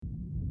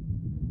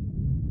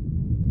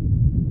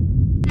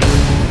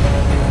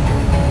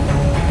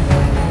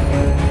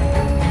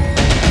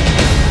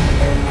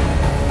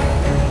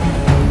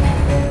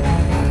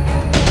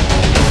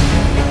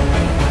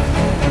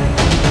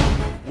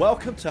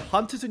to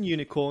Hunters and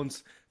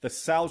Unicorns, the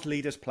Sales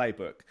Leaders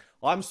Playbook.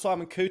 I'm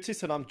Simon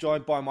Kutis and I'm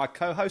joined by my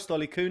co-host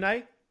Ollie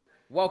Kune.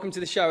 Welcome to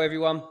the show,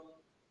 everyone.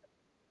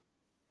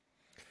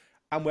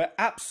 And we're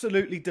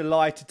absolutely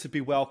delighted to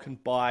be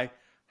welcomed by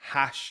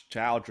Hash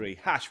Chowdhury.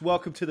 Hash,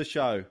 welcome to the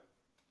show.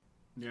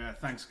 Yeah,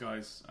 thanks,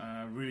 guys.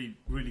 Really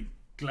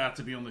glad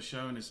to be on the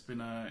show, and it's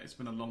been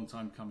a long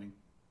time coming.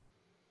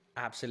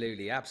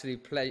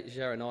 Absolute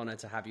pleasure and honour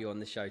to have you on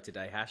the show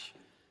today, Hash.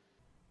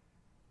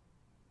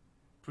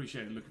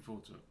 Appreciate it. Looking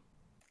forward to it.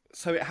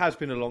 So it has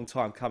been a long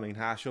time coming,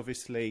 Hash.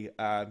 Obviously,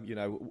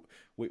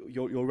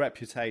 your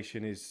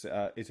reputation is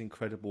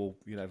incredible.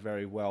 You know,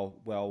 very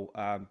well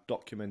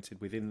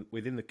documented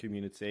within the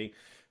community,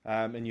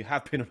 and you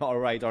have been on our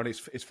radar. And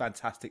it's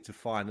fantastic to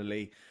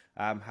finally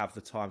have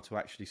the time to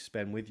actually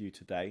spend with you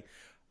today.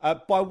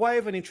 By way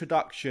of an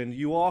introduction,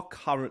 you are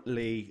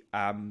currently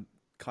kind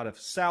of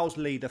sales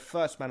leader,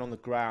 first person on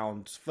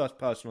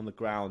the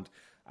ground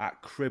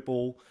at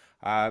Cribble.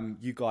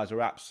 You guys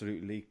are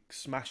absolutely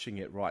smashing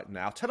it right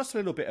now. Tell us a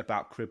little bit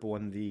about Cribble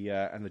and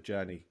the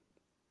journey.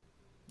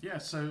 Yeah,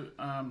 so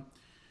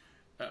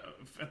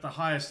at the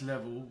highest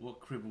level, what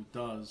Cribble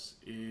does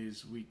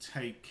is we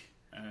take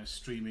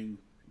streaming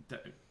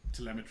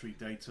telemetry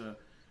data,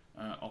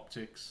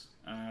 optics,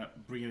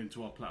 bring it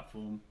into our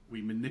platform.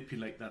 We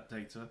manipulate that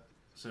data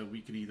so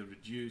we can either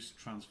reduce,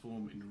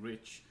 transform,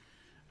 enrich,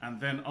 and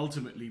then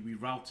ultimately we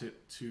route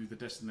it to the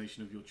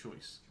destination of your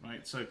choice,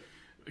 right? So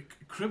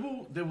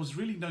Cribble, there was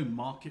really no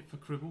market for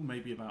Cribble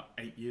maybe about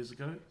 8 years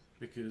ago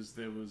because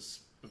there was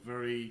a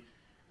very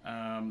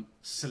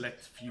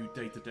select few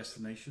data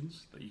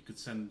destinations that you could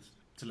send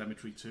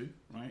telemetry to,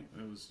 right?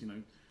 There was,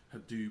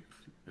 Hadoop,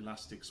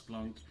 Elastic,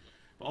 Splunk.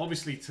 But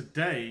obviously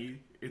today,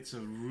 it's a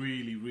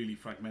really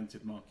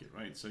fragmented market,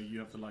 right? So you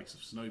have the likes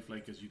of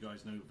Snowflake, as you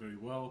guys know very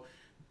well,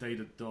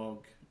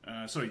 Databricks,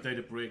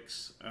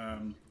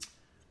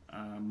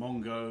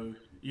 Mongo.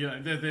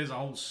 There's a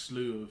whole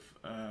slew of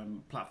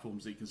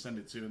platforms that you can send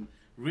it to, and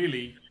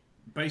really,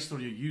 based on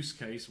your use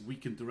case, we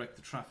can direct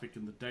the traffic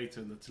and the data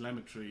and the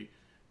telemetry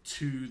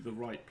to the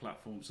right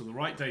platform. So the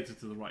right data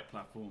to the right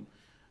platform,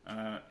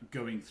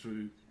 going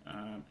through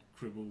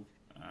Cribble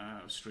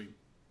stream.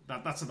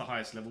 That's at the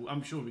highest level.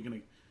 I'm sure we're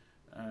going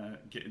to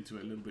get into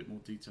it a little bit more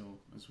detail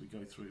as we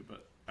go through,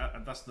 but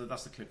that's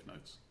the cliff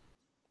notes.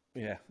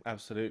 Yeah,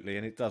 absolutely.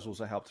 And it does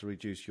also help to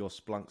reduce your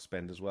Splunk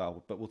spend as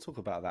well. But we'll talk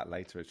about that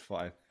later. It's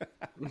fine.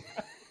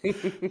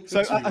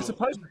 So I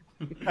suppose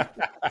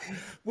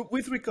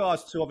with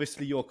regards to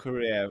obviously your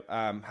career,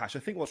 Hash, I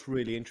think what's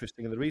really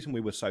interesting and the reason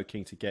we were so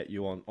keen to get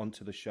you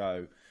onto the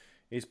show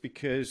is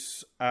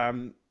because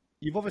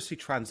you've obviously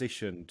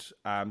transitioned,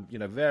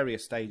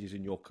 various stages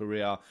in your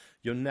career.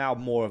 You're now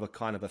more of a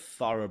kind of a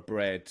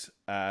thoroughbred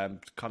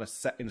kind of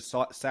set in a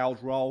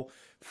sales role,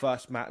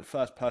 first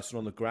person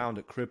on the ground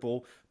at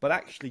Cribble, but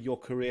actually your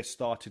career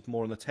started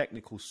more on the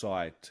technical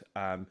side.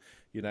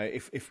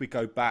 If we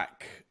go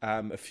back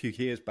a few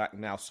years back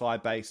now,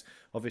 Sybase,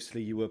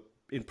 obviously you were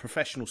in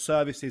professional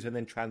services and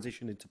then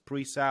transitioned into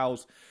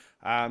pre-sales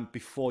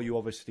before you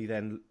obviously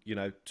then,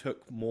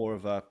 took more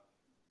of a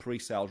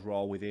pre-sales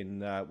role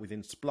within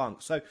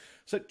Splunk. So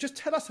just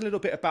tell us a little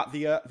bit about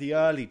the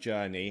early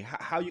journey,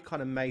 how you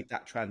kind of made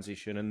that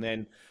transition, and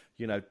then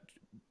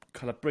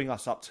kind of bring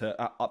us up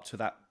to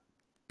that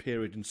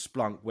period in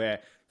Splunk where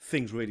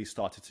things really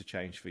started to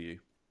change for you.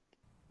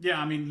 Yeah,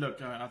 I mean,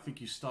 look, I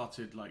think you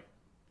started like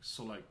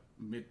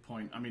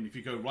midpoint. I mean, if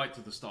you go right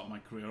to the start of my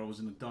career, I was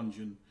in a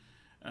dungeon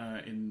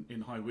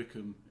in High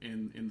Wycombe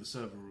in the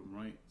server room,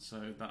 right?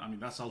 So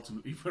that's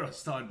ultimately where I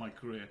started my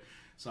career.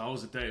 So I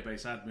was a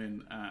database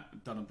admin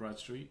at Dun &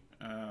 Bradstreet,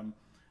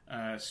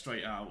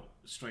 straight out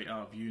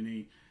of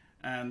uni.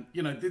 And,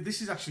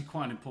 this is actually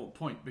quite an important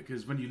point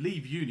because when you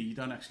leave uni, you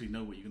don't actually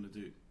know what you're going to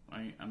do,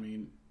 right? I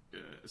mean,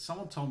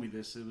 someone told me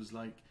this. It was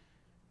like,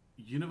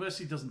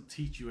 university doesn't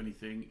teach you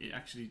anything. It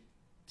actually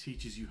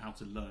teaches you how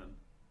to learn,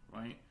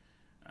 right?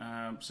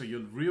 So your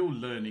real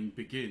learning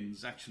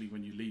begins actually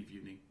when you leave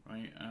uni,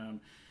 right?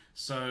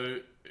 So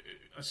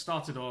I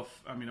started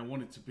off, I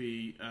wanted to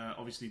be,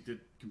 obviously did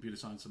computer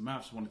science and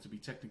maths, wanted to be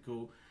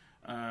technical,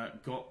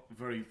 got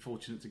very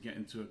fortunate to get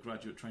into a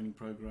graduate training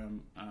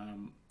program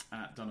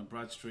at Dun &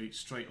 Bradstreet,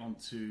 straight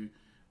onto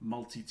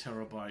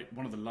multi-terabyte,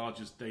 one of the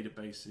largest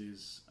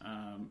databases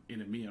in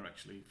EMEA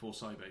actually, for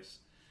Sybase.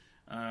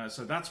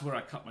 So that's where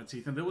I cut my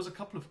teeth. And there was a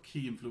couple of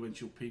key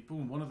influential people,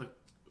 and one of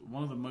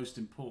the most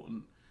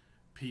important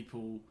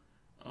people,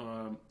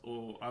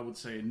 or I would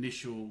say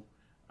initial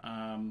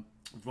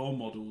role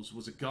models,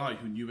 was a guy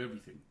who knew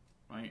everything,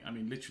 right? I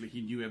mean, literally, he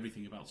knew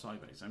everything about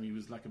Sybase. I mean, he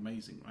was like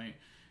amazing, right?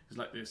 He was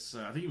like this.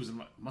 I think he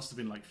must have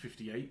been like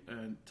 58,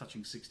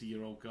 touching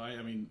 60-year-old guy.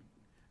 I mean,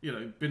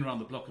 been around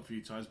the block a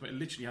few times, but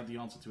literally had the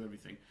answer to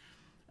everything.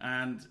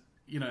 And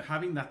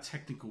having that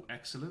technical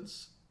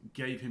excellence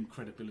gave him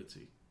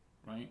credibility,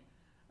 right?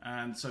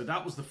 And so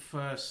that was the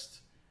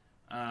first.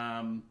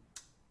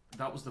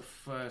 That was the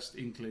first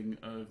inkling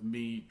of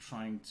me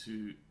trying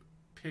to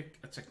pick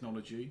a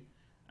technology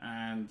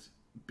and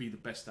be the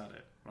best at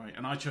it, right?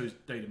 And I chose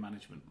data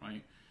management,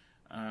 right?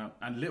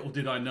 And little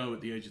did I know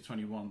at the age of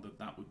 21 that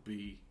that would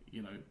be,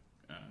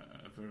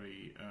 a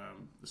very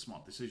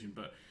smart decision.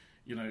 But,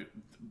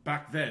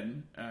 back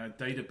then,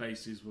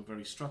 databases were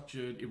very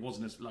structured. It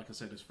wasn't, as, like I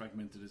said, as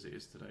fragmented as it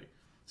is today.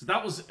 So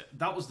that was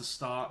the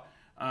start.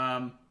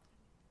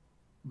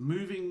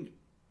 Moving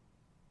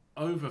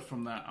over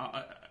from that,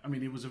 I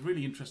mean, it was a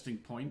really interesting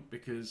point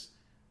because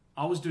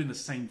I was doing the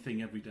same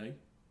thing every day,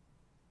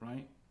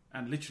 right?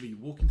 And literally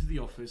walk into the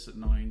office at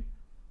 9.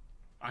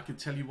 I could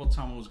tell you what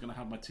time I was going to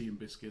have my tea and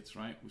biscuits,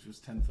 right? Which was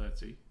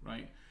 10:30,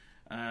 right?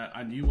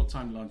 I knew what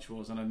time lunch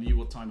was, and I knew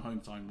what time home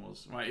time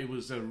was, right? It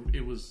was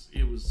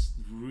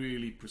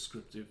really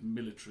prescriptive,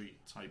 military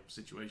type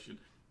situation.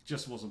 It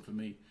just wasn't for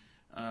me.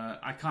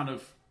 I kind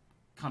of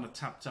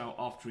tapped out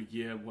after a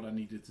year what I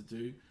needed to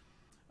do,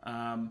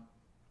 and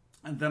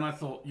then I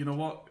thought, you know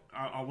what?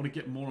 I want to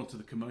get more onto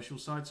the commercial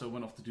side, so I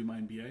went off to do my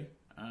MBA.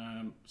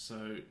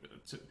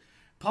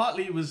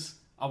 Partly it was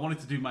I wanted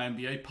to do my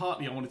MBA.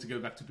 Partly I wanted to go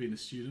back to being a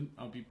student.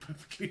 I'll be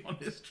perfectly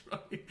honest,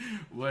 right?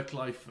 Work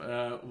life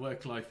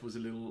was a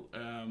little,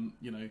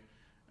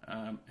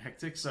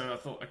 hectic. So I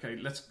thought, okay,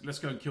 let's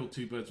go and kill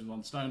two birds with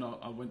one stone.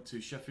 I went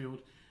to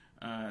Sheffield,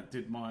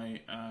 did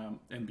my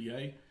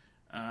MBA,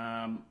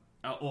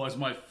 or as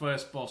my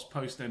first boss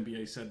post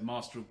MBA said,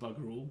 master of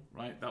bugger all.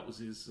 Right? That was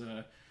his.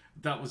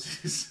 That was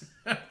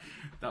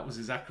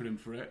his acronym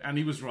for it, and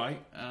he was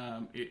right.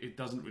 It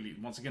doesn't really.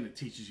 Once again, it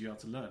teaches you how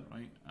to learn,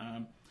 right?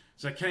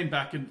 So I came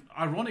back, and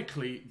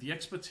ironically, the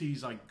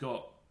expertise I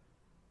got,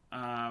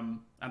 and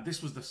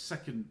this was the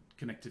second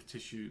connective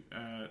tissue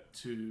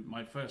to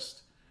my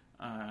first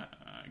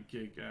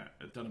gig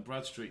at Dun &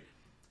 Bradstreet,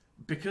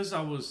 because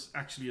I was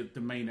actually a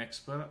domain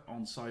expert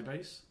on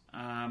Sybase.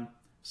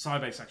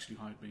 Sybase actually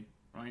hired me,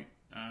 right?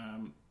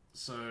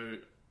 So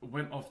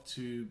went off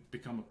to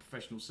become a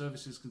professional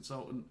services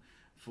consultant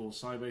for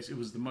Sybase. It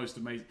was the most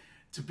amazing.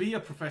 To be a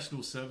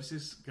professional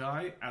services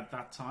guy at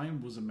that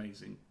time was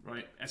amazing,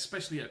 right?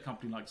 Especially at a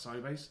company like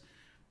Sybase,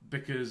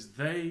 because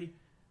they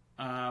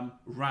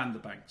ran the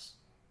banks,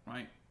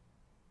 right?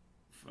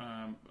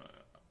 I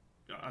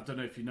don't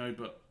know if you know,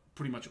 but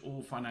pretty much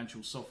all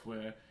financial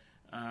software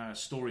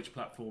storage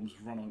platforms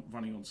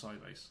running on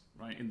Sybase,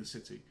 right, in the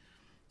city.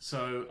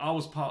 So I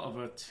was part of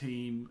a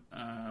team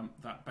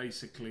that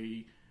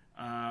basically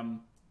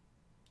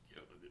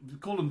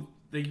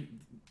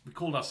we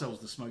called ourselves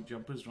the smoke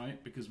jumpers,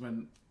 right? Because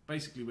when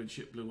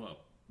shit blew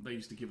up, they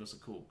used to give us a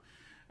call,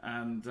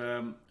 and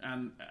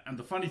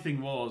the funny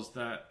thing was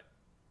that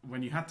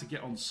when you had to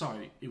get on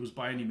site, it was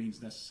by any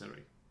means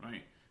necessary,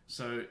 right?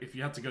 So if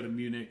you had to go to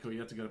Munich or you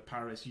had to go to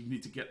Paris, you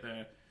need to get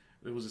there.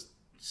 There was a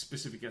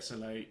specific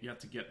SLA. You had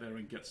to get there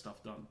and get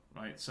stuff done,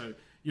 right? So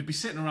you'd be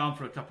sitting around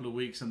for a couple of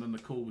weeks, and then the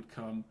call would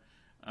come.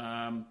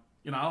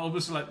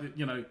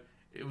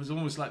 It was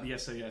almost like the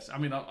SAS. I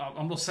mean,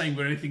 I'm not saying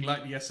we're anything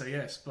like the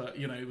SAS, but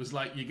it was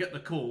like you get the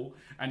call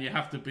and you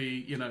have to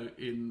be,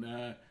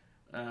 in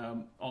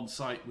on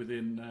site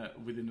within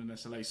an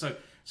SLA.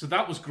 So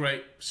that was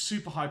great.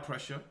 Super high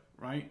pressure,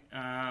 right?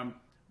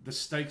 The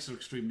stakes are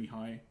extremely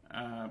high.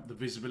 The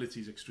visibility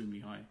is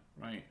extremely high,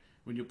 right?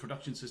 When your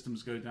production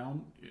systems go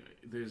down,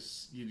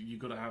 you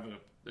got to have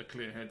a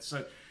clear head.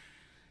 So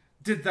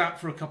did that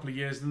for a couple of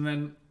years, and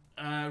then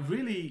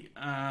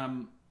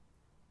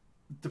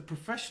the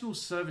professional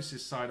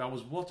services side, I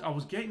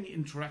was getting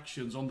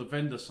interactions on the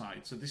vendor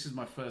side. So this is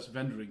my first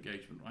vendor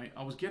engagement, right?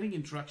 I was getting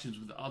interactions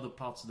with other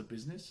parts of the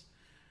business.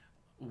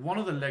 One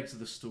of the legs of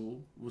the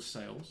stool was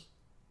sales,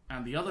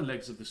 and the other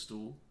legs of the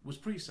stool was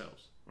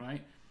pre-sales,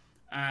 right?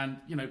 And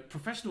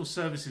professional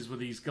services were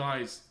these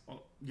guys,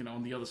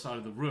 on the other side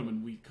of the room,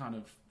 and we kind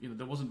of,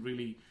 there wasn't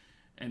really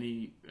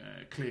any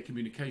clear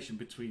communication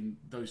between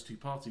those two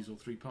parties or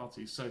three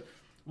parties. So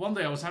one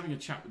day I was having a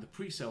chat with the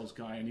pre-sales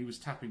guy, and he was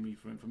tapping me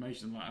for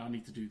information, like, I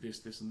need to do this,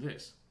 this, and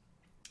this.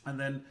 And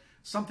then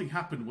something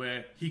happened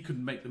where he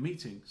couldn't make the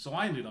meeting, so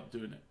I ended up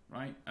doing it,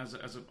 right? I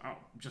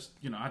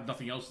had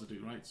nothing else to do,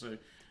 right? So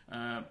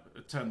I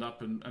turned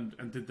up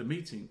and did the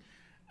meeting,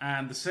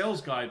 and the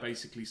sales guy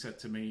basically said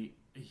to me,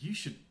 "You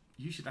should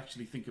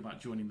actually think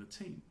about joining the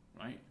team,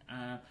 right?"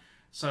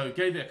 So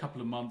gave it a couple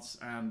of months,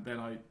 and then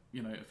I,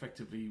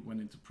 effectively went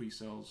into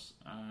pre-sales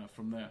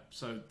from there.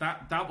 So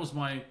that was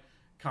my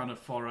kind of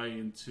foray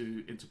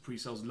into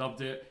pre-sales.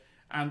 Loved it,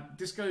 and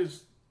this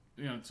goes,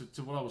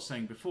 to what I was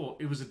saying before.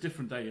 It was a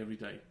different day every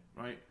day,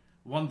 right?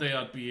 One day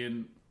I'd be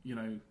in,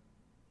 I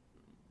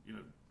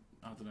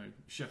don't know,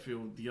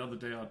 Sheffield. The other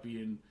day I'd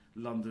be in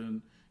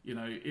London.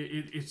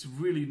 It's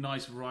really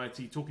nice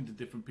variety, talking to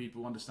different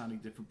people, understanding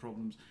different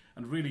problems,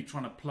 and really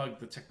trying to plug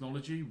the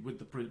technology with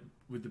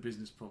the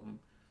business problem.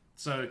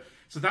 So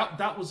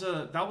that was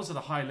at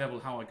a high level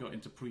how I got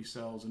into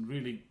pre-sales and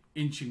really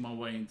inching my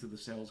way into the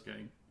sales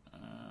game.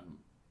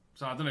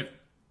 So I don't know,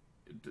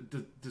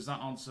 does that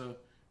answer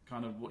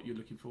kind of what you're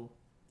looking for?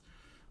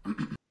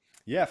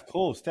 Yeah, of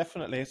course,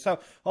 definitely. So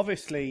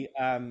obviously,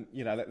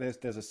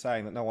 there's a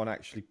saying that no one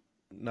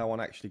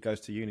actually goes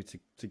to uni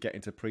to get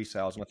into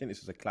pre-sales, and I think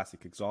this is a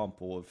classic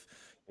example of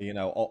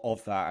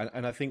that.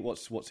 And I think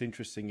what's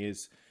interesting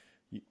is,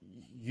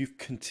 you've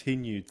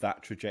continued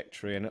that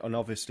trajectory, and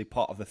obviously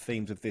part of the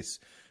themes of this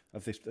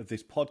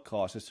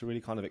podcast is to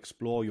really kind of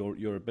explore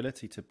your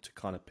ability to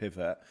kind of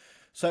pivot.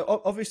 So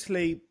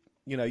obviously,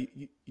 you know,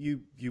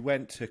 you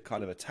went to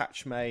kind of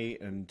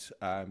Attachmate and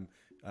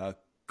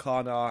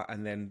Kana,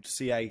 and then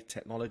CA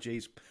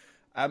Technologies,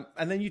 and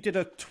then you did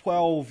a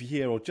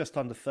 12-year or just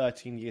under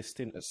 13-year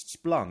stint at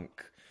Splunk.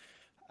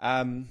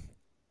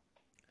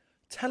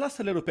 Tell us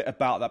a little bit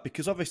about that,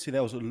 because obviously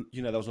there was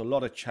a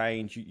lot of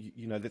change.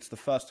 You know, that's the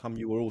first time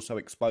you were also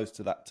exposed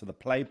to the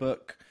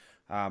playbook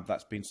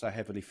that's been so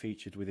heavily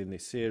featured within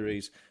this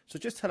series. So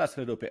just tell us a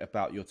little bit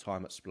about your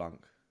time at Splunk.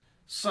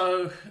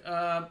 So,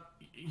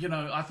 you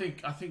know, I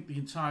think the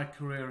entire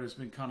career has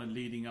been kind of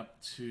leading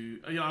up to,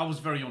 you know, I was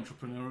very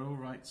entrepreneurial,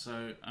 right?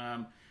 So,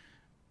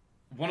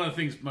 one of the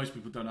things most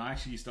people don't know, I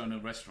actually used to own a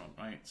restaurant,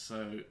 right?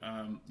 So,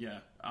 yeah,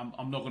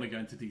 I'm not going to go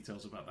into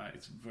details about that.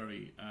 It's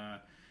very,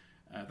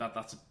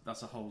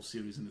 that's a whole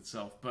series in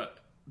itself. But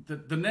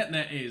the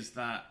net is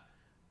that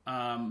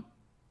I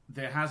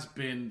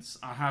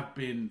have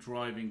been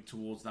driving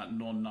towards that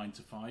non-9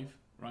 to 5,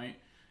 right?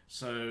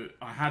 So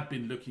I had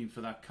been looking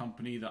for that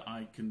company that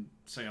I can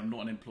say I'm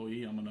not an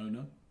employee, I'm an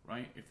owner,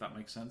 right? If that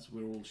makes sense.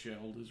 We're all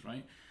shareholders,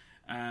 right?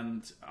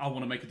 And I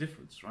want to make a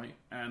difference, right?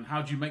 And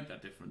how do you make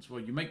that difference?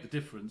 Well, you make the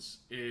difference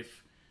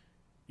if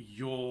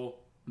you're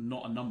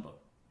not a number,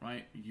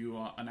 right? You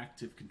are an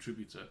active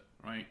contributor,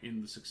 right,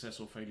 in the success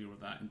or failure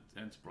of that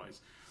enterprise.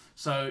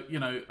 So, you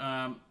know,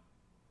 I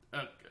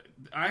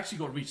actually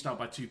got reached out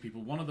by two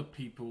people. One of the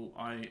people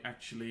I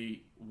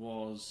actually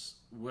was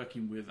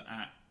working with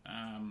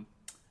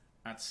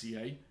at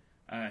CA,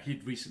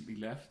 he'd recently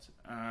left,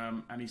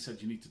 and he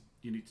said you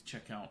need to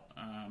check out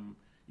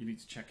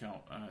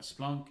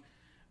Splunk.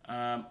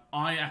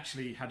 I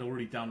actually had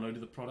already downloaded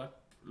the product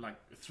like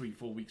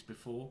 3-4 weeks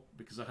before,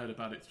 because I heard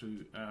about it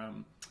through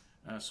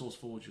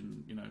SourceForge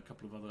and, you know, a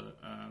couple of other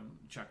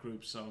chat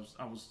groups. So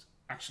I was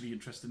actually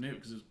interested in it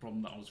because it was a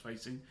problem that I was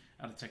facing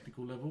at a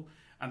technical level.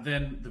 And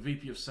then the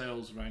VP of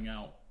Sales rang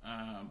out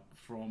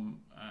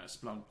from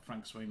Splunk,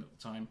 Frank Swain at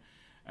the time,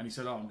 and he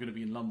said, "Oh, I'm going to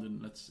be in London.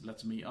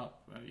 Let's meet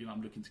up. You know,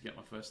 I'm looking to get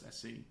my first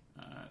SE."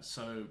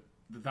 So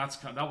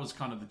that was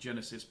kind of the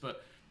genesis.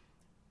 But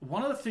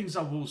one of the things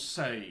I will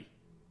say,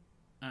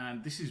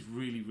 and this is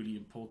really, really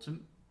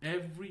important,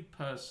 every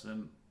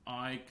person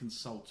I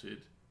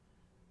consulted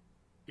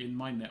in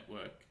my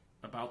network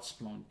about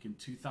Splunk in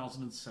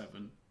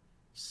 2007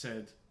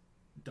 said,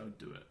 "Don't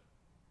do it."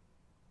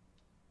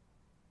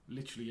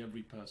 Literally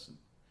every person.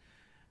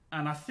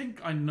 And I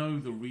think I know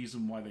the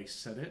reason why they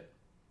said it,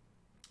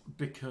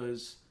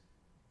 because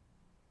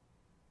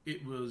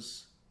it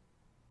was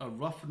a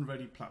rough and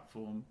ready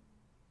platform,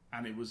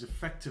 and it was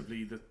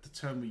effectively the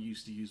term we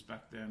used to use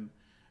back then.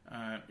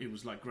 It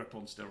was like grep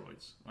on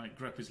steroids, right?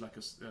 Grep is like a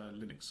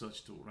Linux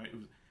search tool, right?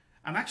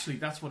 And actually,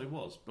 that's what it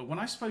was. But when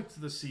I spoke to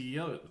the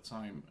CEO at the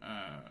time,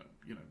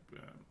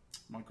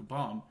 Michael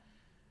Baum,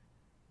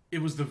 it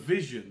was the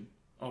vision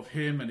of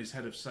him and his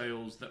head of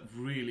sales that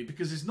really,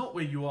 because it's not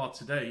where you are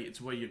today, it's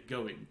where you're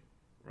going,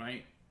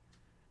 right?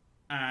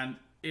 And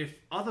if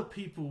other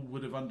people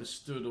would have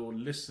understood or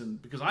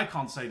listened, because I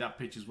can't say that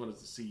pitch as well as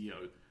the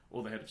CEO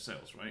or the head of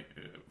sales, right?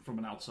 From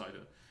an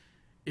outsider.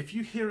 If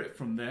you hear it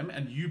from them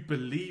and you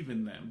believe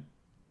in them,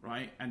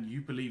 right? And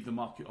you believe the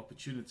market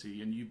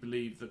opportunity and you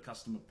believe the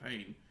customer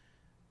pain,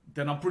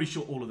 then I'm pretty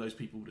sure all of those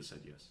people would have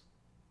said yes,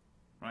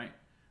 right?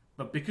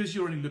 But because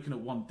you're only looking at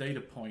one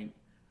data point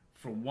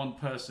from one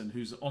person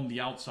who's on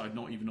the outside,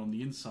 not even on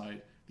the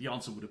inside, the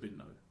answer would have been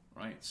no,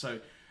 right? So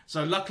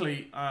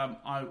luckily,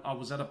 I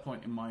was at a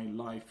point in my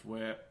life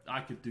where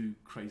I could do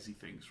crazy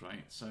things,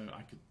 right? So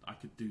I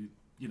could do,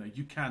 you know,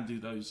 you can do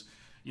those,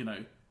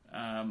 in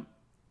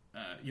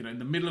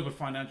the middle of a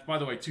financial. By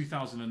the way,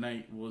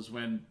 2008 was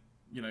when,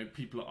 you know,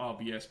 people at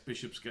RBS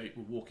Bishopsgate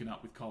were walking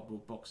out with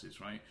cardboard boxes,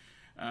 right?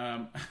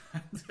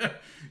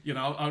 You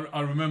know,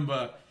 I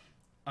remember.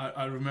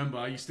 I remember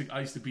I used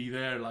to be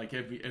there like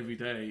every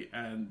day,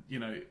 and, you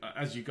know,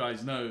 as you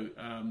guys know,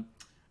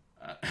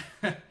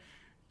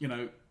 you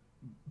know,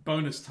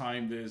 bonus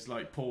time, there's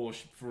like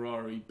Porsche,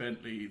 Ferrari,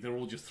 Bentley, they're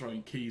all just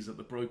throwing keys at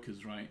the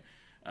brokers, right?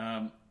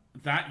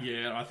 That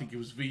year I think it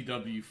was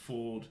VW,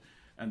 Ford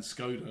and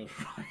Skoda,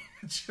 right?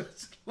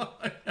 Just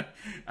like,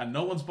 and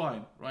no one's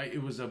buying, right?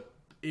 It was a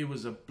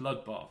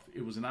bloodbath.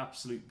 It was an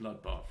absolute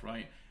bloodbath,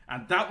 right?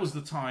 And that was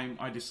the time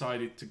I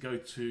decided to go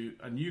to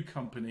a new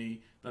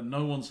company that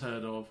no one's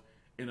heard of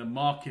in a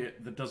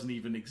market that doesn't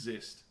even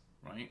exist,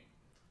 right?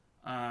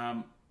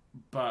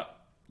 But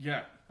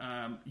yeah,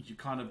 you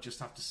kind of just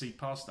have to see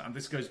past that. And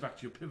this goes back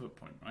to your pivot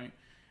point, right?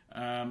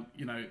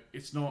 You know,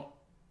 it's not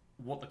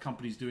what the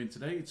company's doing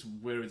today, it's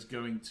where it's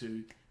going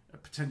to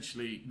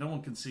potentially. No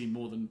one can see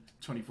more than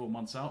 24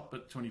 months out,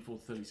 but 24,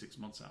 36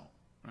 months out,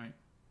 right?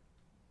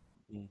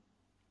 Mm.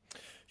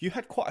 You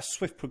had quite a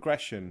swift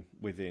progression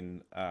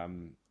within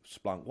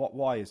Splunk.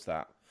 Why is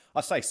that?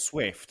 I say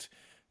swift.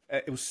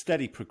 It was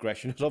steady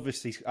progression. It was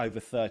obviously over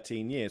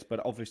 13 years,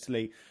 but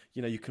obviously,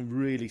 you know, you can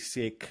really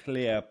see a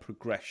clear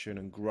progression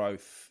and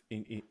growth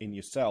in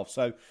yourself.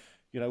 So,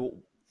 You know,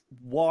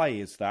 why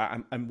is that,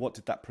 and what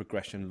did that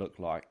progression look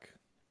like?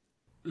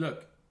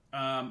 Look,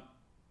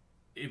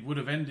 it would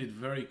have ended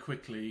very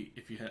quickly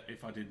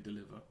if I didn't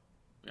deliver.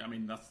 I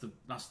mean, that's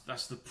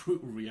the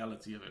brutal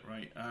reality of it,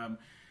 right?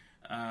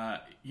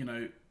 You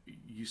know,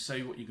 you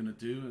say what you're going to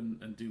do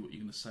and do what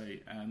you're going to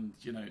say, and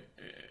you know,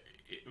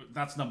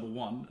 that's number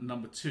one.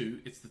 Number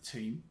two, it's the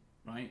team,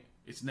 right?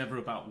 It's never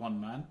about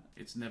one man.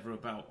 It's never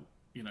about,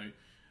 you know,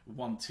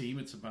 one team.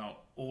 It's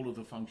about all of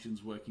the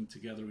functions working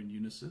together in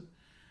unison.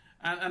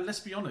 And let's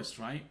be honest,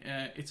 right?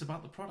 It's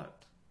about the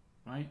product,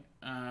 right?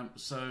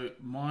 So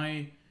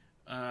my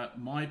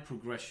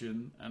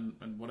progression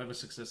and whatever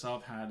success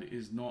I've had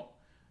is not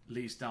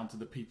least down to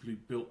the people who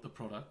built the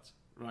product,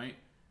 right?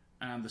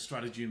 And the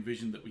strategy and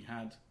vision that we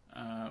had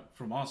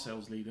from our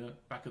sales leader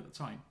back at the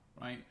time,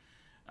 right?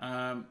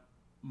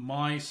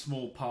 My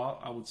small part,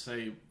 I would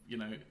say, you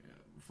know,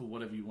 for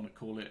whatever you want to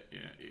call it,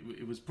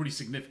 it was pretty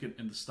significant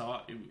in the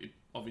start. It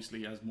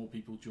obviously, as more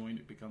people join,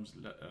 it becomes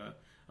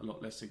a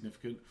lot less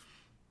significant.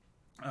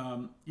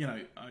 You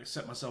know, I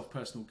set myself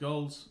personal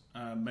goals,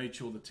 made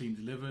sure the team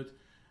delivered,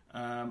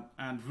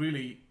 and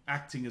really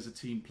acting as a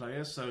team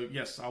player. So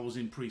yes, I was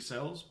in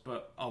pre-sales,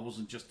 but I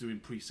wasn't just doing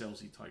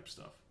pre-salesy type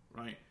stuff,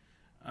 right?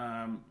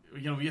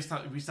 You know, we used to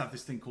have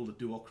this thing called a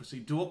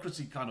duocracy.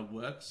 Duocracy kind of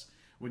works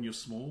when you're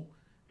small.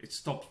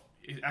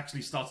 It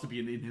actually starts to be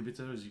an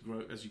inhibitor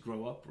as you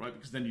grow up, right?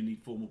 Because then you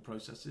need formal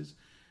processes.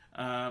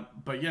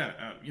 But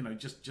yeah, you know,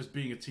 just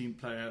being a team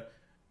player,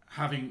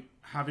 having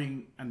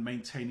and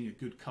maintaining a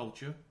good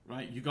culture,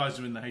 right? You guys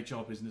are in the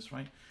HR business,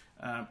 right?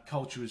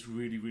 Culture is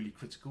really, really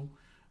critical.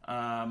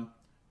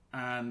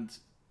 And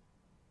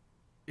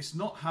it's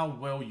not how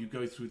well you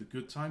go through the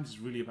good times, it's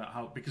really about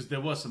how, because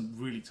there were some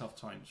really tough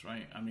times,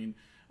 right? I mean,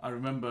 I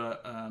remember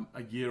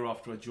a year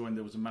after I joined,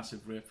 there was a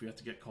massive rift. We had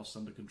to get costs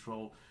under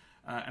control.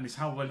 And it's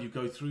how well you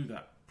go through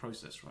that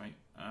process, right?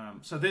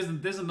 So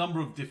there's a number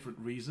of different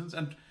reasons.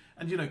 And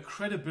you know,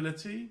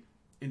 credibility,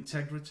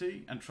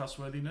 integrity, and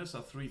trustworthiness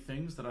are three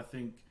things that I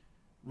think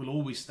will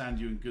always stand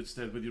you in good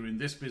stead, whether you're in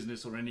this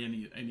business or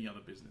any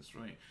other business,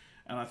 right?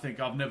 And I think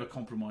I've never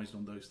compromised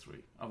on those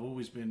three. I've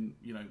always been,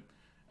 you know,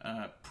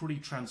 pretty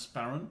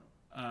transparent,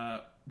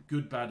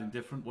 good, bad,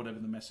 indifferent, whatever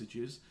the message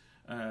is,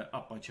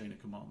 up by chain of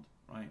command,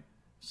 right?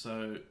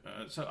 So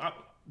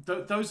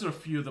those are a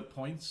few of the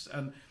points.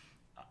 And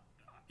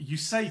you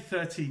say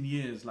 13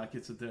 years like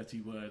it's a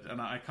dirty word,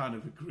 and I kind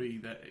of agree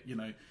that, you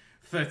know,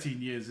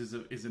 13 years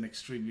is an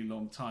extremely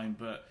long time,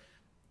 but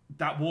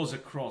that was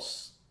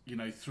across, you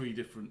know, 3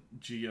 different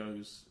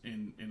geos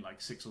in like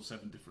 6 or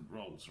 7 different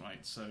roles,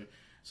 right?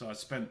 So I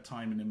spent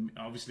time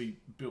obviously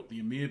built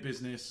the EMEA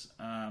business,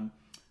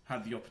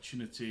 had the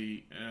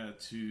opportunity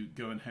to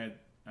go and head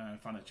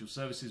financial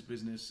services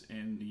business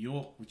in New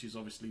York, which is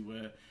obviously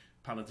where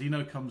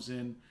Paladino comes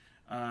in.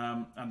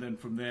 And then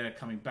from there,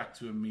 coming back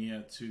to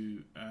EMEA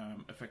to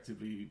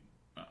effectively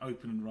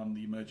open and run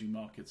the emerging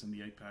markets and the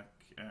APAC,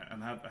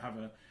 and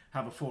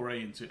have a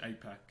foray into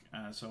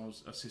APAC. So I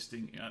was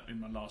assisting in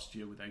my last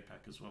year with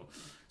APAC as well.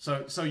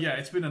 So yeah,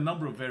 it's been a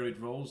number of varied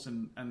roles,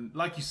 and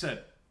like you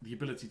said, the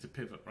ability to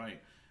pivot,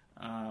 right?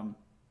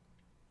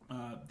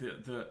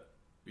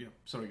 Yeah.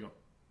 Sorry, go on.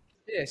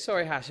 Yeah,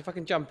 sorry, Hash. If I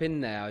can jump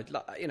in there,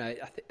 you know,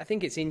 I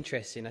think it's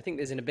interesting. I think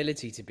there's an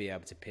ability to be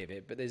able to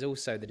pivot, but there's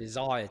also the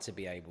desire to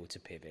be able to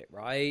pivot,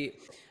 right?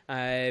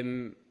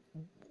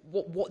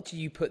 What do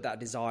you put that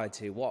desire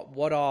to?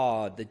 What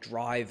are the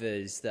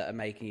drivers that are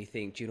making you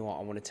think, do you know what,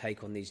 I want to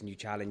take on these new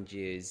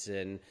challenges?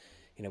 And,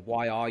 you know,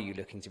 why are you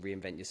looking to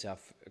reinvent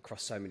yourself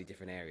across so many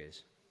different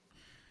areas?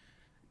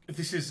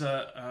 This is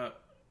a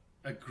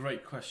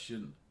great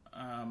question.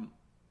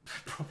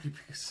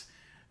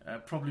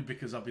 Probably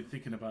because I've been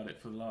thinking about it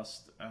for the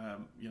last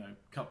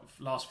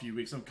last few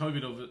weeks. And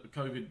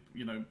COVID,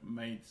 you know,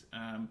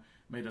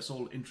 made us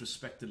all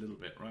introspect a little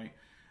bit, right?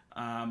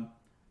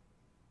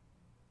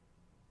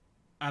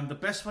 And the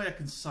best way I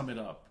can sum it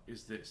up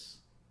is this: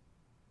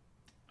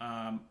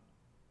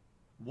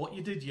 what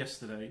you did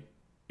yesterday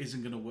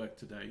isn't going to work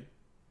today.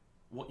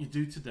 What you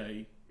do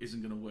today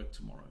isn't going to work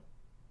tomorrow.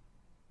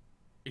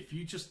 If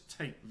you just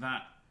take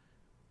that,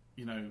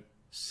 you know,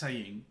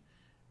 saying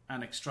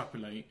and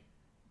extrapolate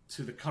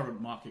to the current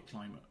market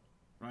climate,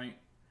 right?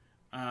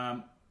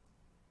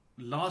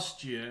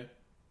 Last year,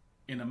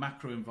 in a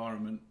macro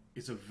environment,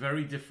 is a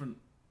very different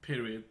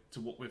period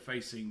to what we're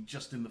facing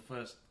just in the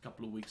first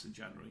couple of weeks of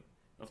January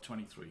of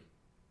 23,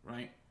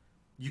 right?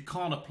 You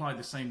can't apply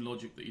the same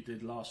logic that you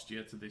did last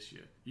year to this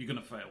year. You're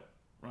going to fail,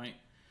 right?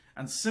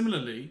 And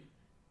similarly,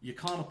 you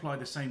can't apply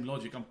the same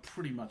logic. I'm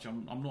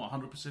not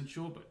 100%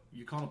 sure, but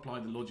you can't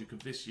apply the logic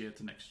of this year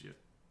to next year,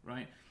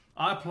 right?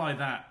 I apply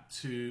that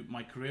to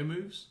my career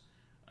moves,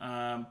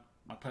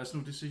 my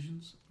personal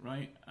decisions,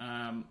 right?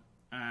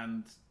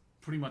 And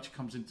pretty much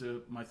comes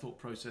into my thought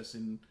process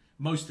in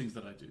most things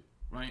that I do,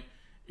 right?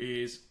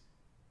 Is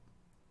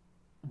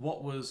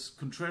what was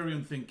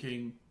contrarian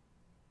thinking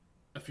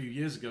a few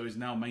years ago is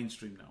now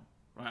mainstream now,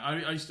 right?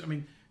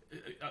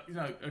 You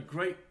know, a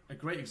great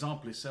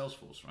example is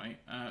Salesforce, right?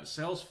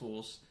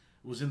 Salesforce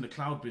was in the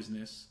cloud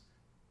business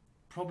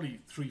probably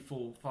 3,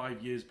 4,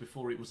 5 years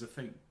before it was a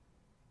thing.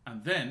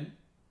 And then,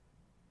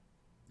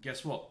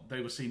 guess what?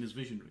 They were seen as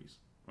visionaries,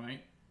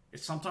 right?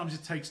 Sometimes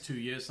it takes 2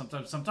 years.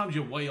 Sometimes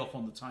you're way off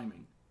on the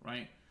timing,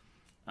 right?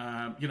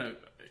 You know,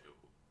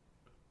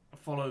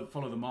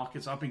 follow the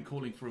markets. I've been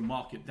calling for a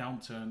market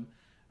downturn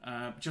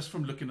just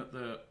from looking at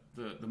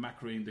the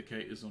macro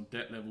indicators on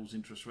debt levels,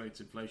 interest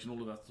rates, inflation,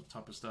 all of that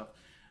type of stuff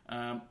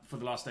for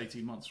the last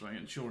 18 months, right?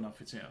 And sure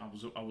enough, it's it.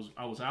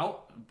 I was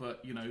out,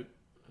 but you know,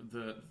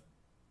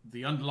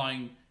 the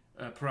underlying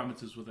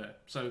parameters were there.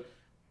 So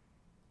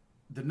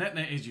the net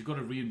is you've got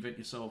to reinvent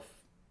yourself,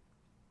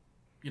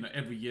 you know,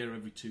 every year,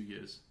 every 2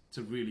 years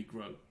to really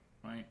grow,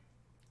 right?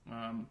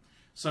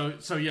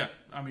 So yeah,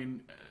 I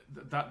mean,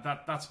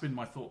 that's been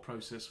my thought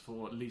process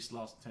for at least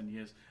last 10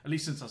 years, at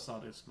least since I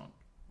started Splunk,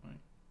 right?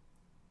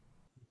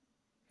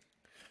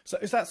 So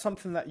is that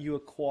something that you are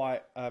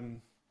quite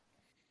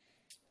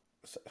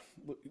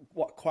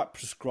quite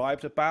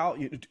prescribed about?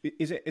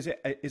 Is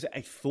it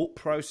a thought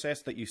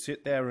process that you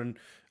sit there and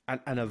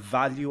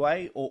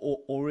evaluate,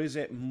 or is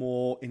it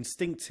more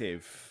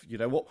instinctive? You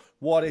know,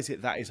 what is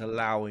it that is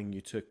allowing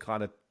you to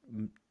kind of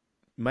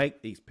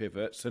make these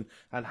pivots,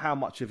 and how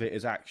much of it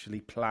is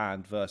actually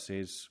planned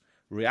versus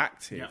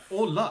reactive? Yeah,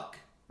 or luck,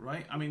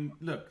 right? I mean,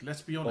 look,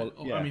 let's be honest.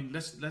 Or, yeah.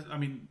 I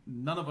mean,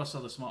 none of us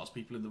are the smartest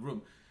people in the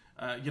room.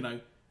 You know,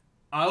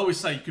 I always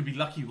say you can be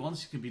lucky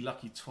once, you can be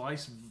lucky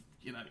twice.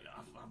 You know,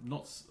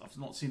 I've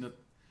not seen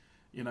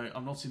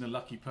a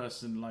lucky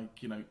person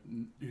like, you know,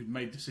 who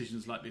made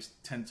decisions like this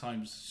 10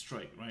 times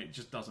straight, right? It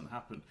just doesn't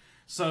happen.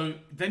 So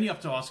then you have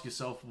to ask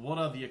yourself, what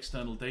are the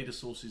external data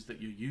sources that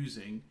you're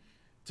using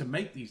to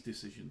make these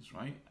decisions,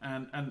 right?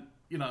 And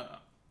you know,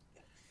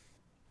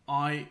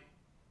 a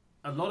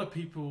lot of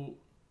people,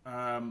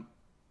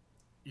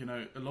 you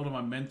know, a lot of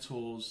my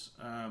mentors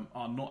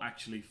are not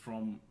actually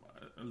from.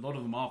 A lot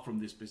of them are from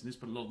this business,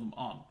 but a lot of them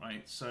aren't,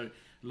 right? So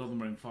a lot of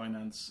them are in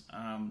finance,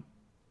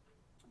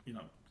 you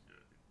know,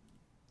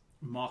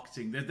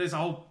 marketing. There's a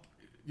whole,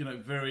 you know,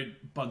 varied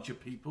bunch of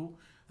people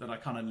that I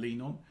kind of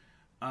lean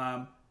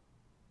on.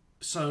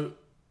 So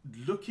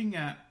looking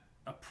at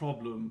a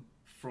problem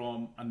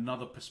from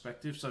another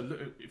perspective. So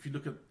if you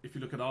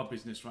look at our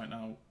business right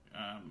now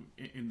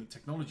in the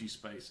technology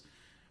space,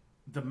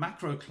 the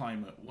macro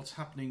climate, what's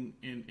happening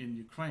in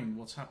Ukraine,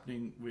 what's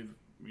happening with,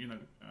 you know,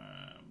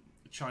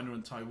 China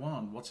and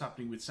Taiwan, what's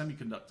happening with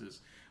semiconductors,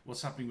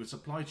 what's happening with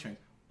supply chain,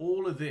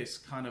 all of this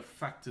kind of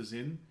factors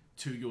in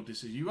to your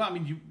decision. I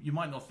mean, you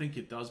might not think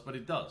it does, but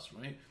it does,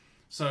 right?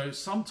 So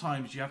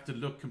sometimes you have to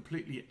look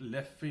completely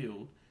left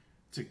field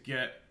to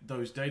get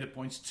those data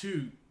points,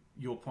 to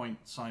your point,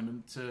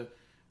 Simon, to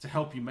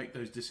help you make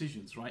those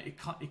decisions, right? It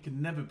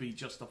can never be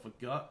just off a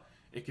gut.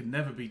 It can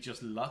never be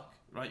just luck,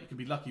 right? You can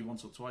be lucky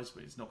once or twice,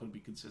 but it's not going to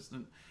be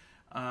consistent.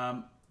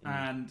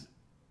 And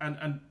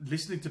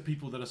listening to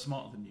people that are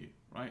smarter than you,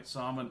 right?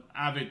 So I'm an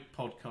avid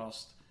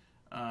podcast,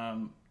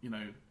 you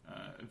know,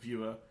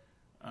 viewer.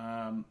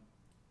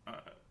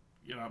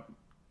 You know,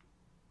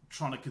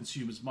 trying to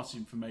consume as much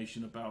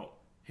information about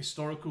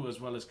historical as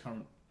well as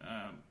current,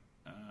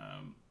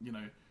 you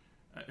know,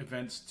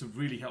 events to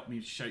really help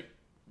me shape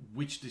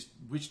which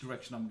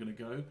direction I'm going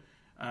to go,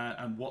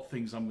 and what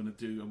things I'm going to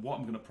do and what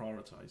I'm going to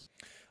prioritize.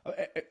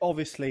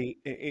 Obviously,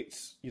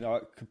 it's, you know, I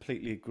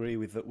completely agree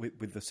with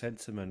the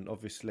sentiment.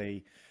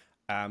 Obviously,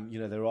 you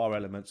know, there are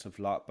elements of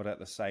luck, but at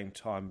the same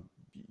time,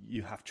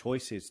 you have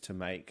choices to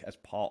make as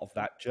part of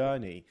that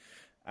journey.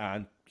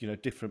 And, you know,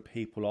 different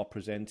people are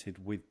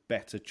presented with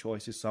better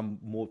choices, some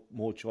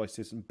more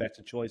choices and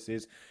better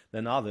choices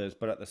than others.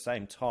 But at the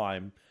same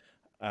time,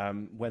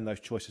 when those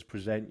choices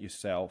present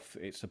yourself,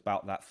 it's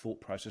about that thought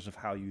process of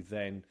how you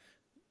then,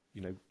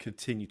 you know,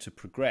 continue to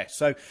progress.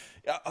 So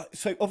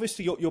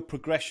obviously your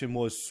progression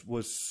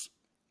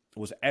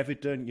was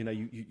evident. You know,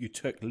 you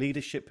took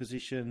leadership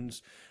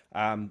positions,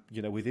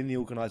 you know, within the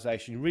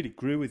organization. You really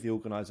grew with the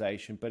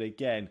organization, but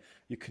again,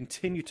 you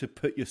continue to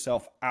put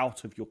yourself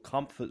out of your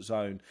comfort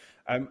zone,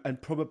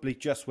 and probably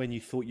just when you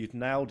thought you'd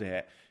nailed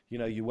it, you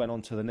know, you went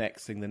on to the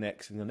next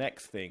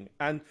thing,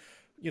 and,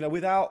 you know,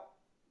 without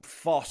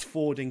fast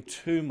forwarding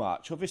too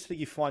much, obviously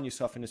you find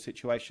yourself in a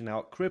situation now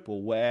at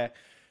Cribble where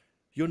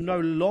you're no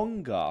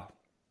longer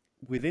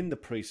within the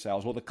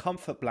pre-sales or the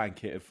comfort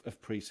blanket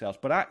of pre-sales,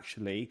 but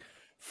actually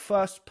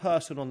first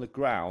person on the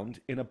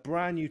ground in a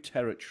brand new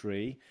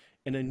territory,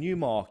 in a new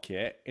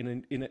market,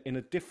 in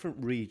a different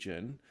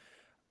region,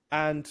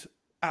 and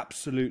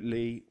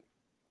absolutely,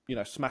 you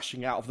know,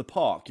 smashing out of the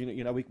park.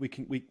 You know,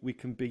 we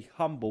can be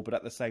humble, but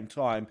at the same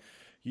time,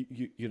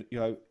 you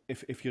know,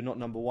 if you're not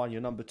number one,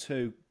 you're number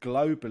two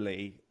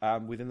globally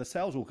within the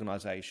sales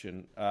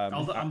organization.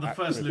 I'm the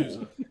first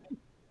loser.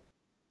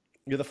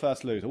 You're the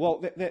first loser.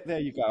 Well, there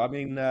you go. I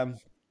mean,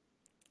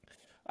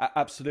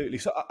 absolutely.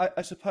 So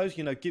I suppose,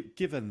 you know,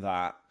 given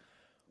that,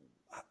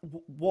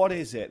 what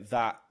is it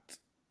that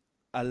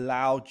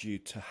allowed you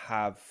to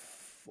have,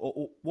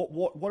 or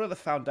what are the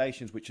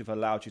foundations which have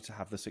allowed you to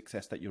have the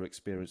success that you're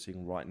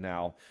experiencing right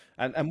now?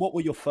 And what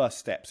were your first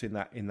steps in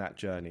that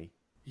journey?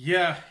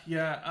 Yeah.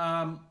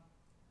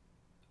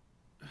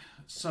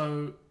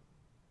 so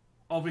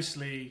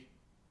obviously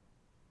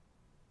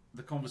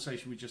the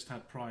conversation we just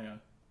had prior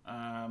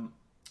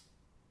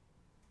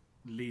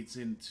leads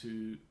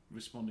into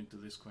responding to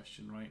this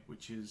question, right?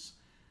 Which is,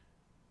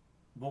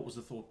 what was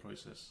the thought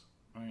process,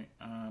 right?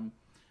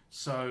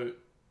 So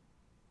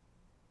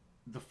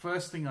the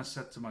first thing I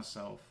said to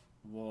myself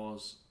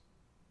was,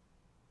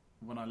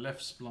 when I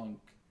left Splunk,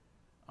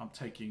 I'm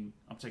taking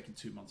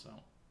 2 months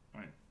out,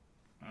 right?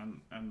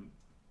 And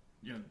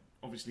you know,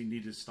 obviously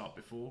needed to start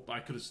before, but I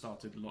could have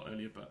started a lot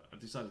earlier, but I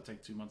decided to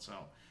take 2 months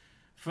out.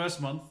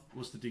 First month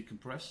was to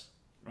decompress,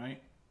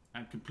 right?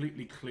 And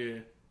completely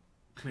clear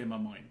my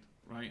mind,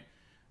 right?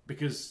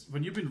 Because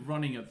when you've been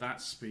running at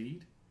that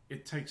speed,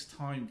 it takes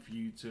time for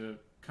you to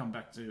come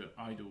back to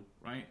idle,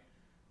 right?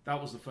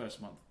 That was the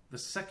first month. The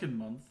second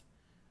month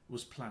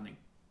was planning.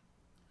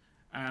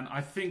 And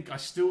I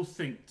still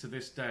think to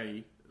this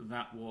day,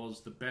 that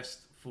was the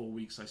best 4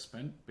 weeks I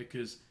spent,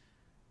 because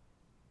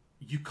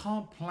you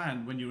can't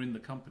plan when you're in the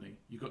company.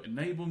 You got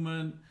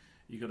enablement,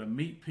 you got to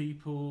meet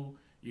people,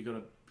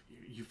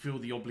 you feel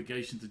the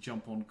obligation to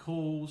jump on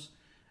calls,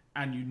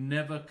 and you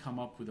never come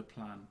up with a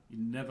plan. You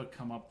never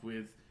come up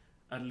with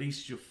at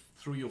least your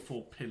 3 or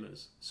 4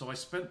 pillars. So I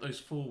spent those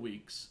 4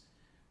 weeks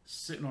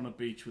sitting on a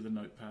beach with a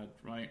notepad,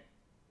 right?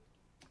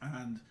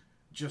 And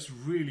just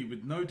really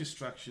with no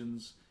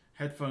distractions,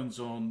 headphones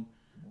on,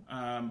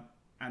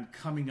 and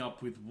coming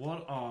up with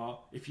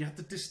if you had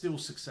to distill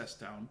success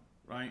down,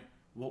 right?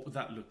 What would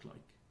that look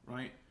like,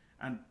 right?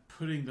 And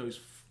putting those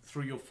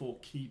 3 or 4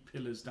 key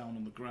pillars down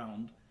on the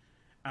ground,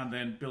 and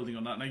then building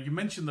on that. Now, you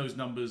mentioned those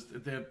numbers.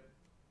 They're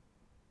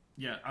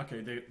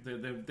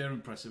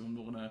impressive. I'm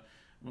not gonna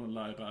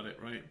lie about it,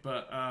 right?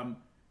 But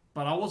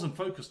I wasn't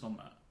focused on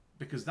that,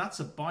 because that's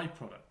a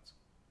byproduct,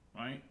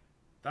 right?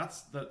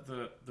 That's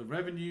the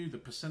revenue, the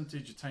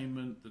percentage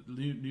attainment, the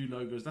new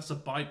logos. That's a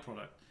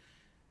byproduct.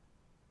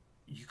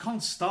 You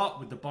can't start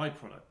with the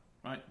byproduct,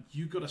 right?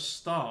 You got to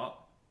start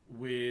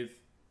with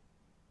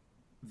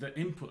the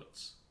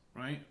inputs,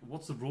 right?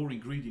 What's the raw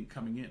ingredient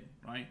coming in,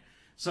 right?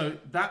 So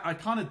that I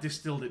kind of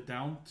distilled it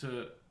down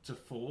to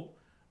 4,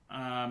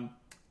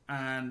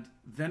 and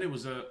then it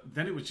was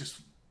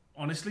just,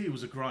 honestly, it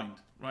was a grind,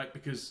 right?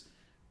 Because,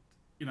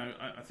 you know,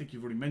 I think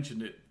you've already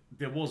mentioned it.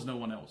 There was no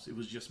one else. It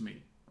was just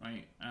me,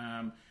 right?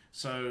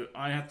 So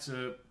I had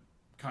to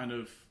kind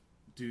of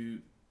do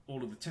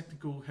all of the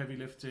technical heavy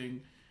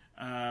lifting.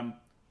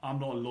 I'm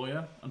not a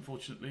lawyer,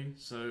 unfortunately,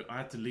 so I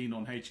had to lean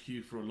on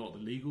HQ for a lot of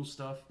the legal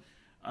stuff.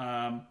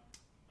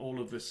 All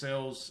of the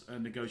sales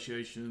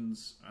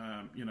negotiations,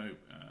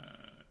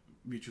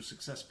 mutual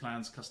success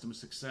plans, customer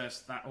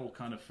success, that all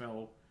kind of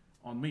fell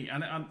on me.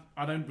 And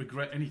I don't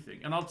regret anything.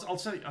 And I'll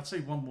say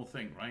one more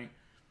thing, right?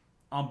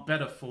 I'm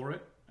better for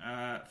it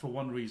for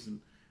one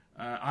reason.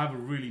 I have a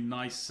really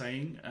nice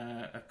saying,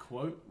 a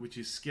quote, which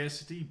is,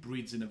 scarcity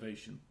breeds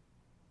innovation,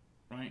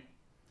 right?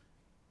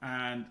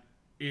 And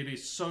it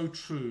is so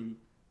true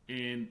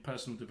in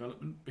personal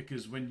development,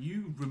 because when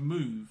you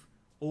remove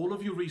all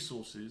of your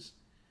resources,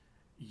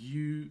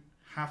 you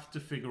have to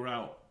figure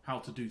out how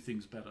to do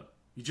things better.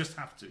 You just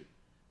have to.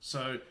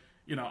 So,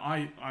 you know,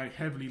 I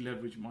heavily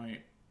leverage my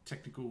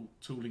technical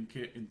tooling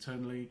kit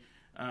internally.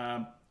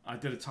 I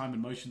did a time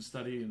and motion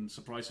study, and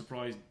surprise,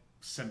 surprise,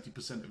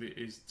 70% of it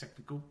is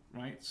technical,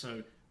 right?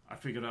 So I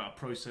figured out a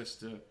process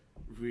to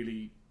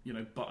really, you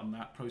know, button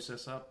that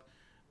process up.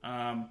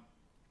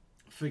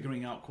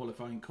 Figuring out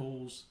qualifying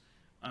calls,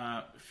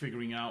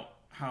 figuring out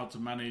how to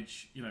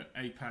manage, you know,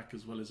 APAC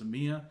as well as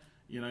EMEA,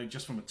 you know,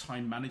 just from a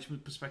time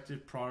management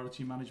perspective,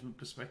 priority management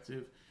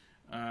perspective.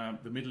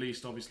 The Middle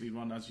East obviously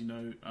run, as you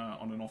know,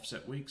 on an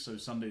offset week, so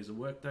Sunday is a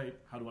work day.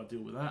 How do I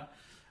deal with that?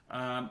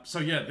 So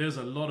yeah, there's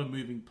a lot of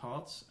moving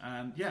parts,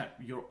 and yeah,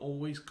 you're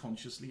always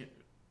consciously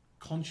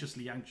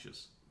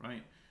anxious,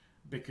 right?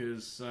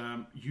 Because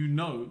you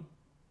know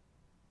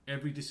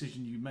every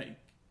decision you make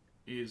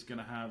is going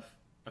to have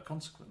a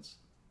consequence,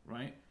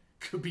 right?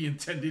 Could be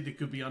intended, it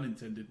could be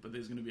unintended, but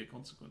there's going to be a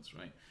consequence,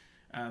 right?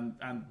 And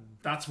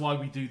that's why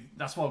we do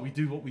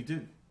what we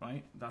do,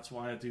 right? That's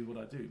why I do what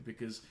I do,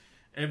 because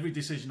every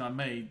decision I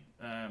made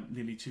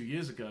nearly 2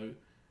 years ago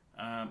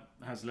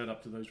has led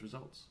up to those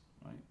results,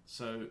 right?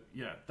 So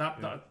yeah,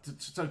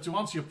 so to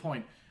answer your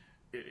point,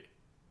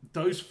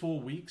 those 4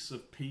 weeks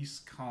of peace,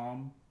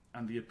 calm,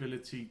 and the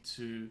ability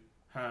to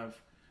have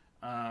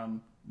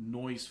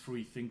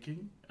noise-free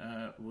thinking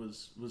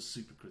was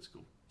super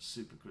critical.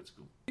 Super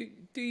critical.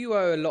 Do you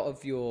owe a lot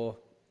of your,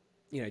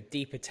 you know,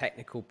 deeper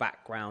technical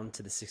background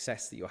to the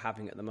success that you're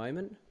having at the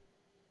moment? Do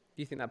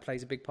you think that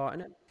plays a big part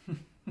in it?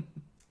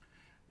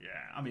 Yeah,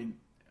 I mean,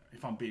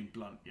 if I'm being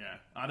blunt, yeah,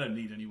 I don't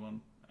need anyone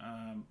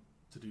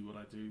to do what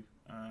I do.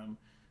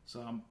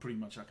 So I'm pretty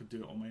much, I could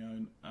do it on my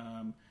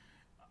own.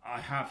 I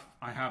have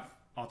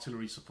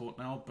artillery support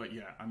now, but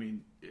yeah, I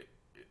mean,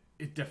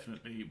 it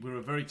definitely, we're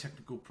a very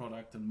technical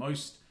product, and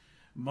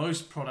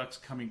most products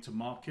coming to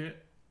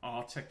market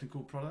are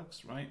technical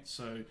products, right?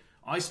 So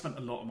I spent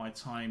a lot of my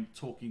time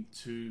talking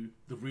to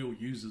the real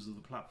users of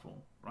the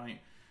platform,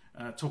 right?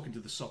 Talking to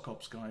the SOC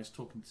ops guys,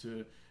 talking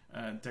to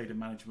data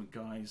management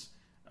guys,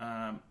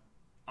 I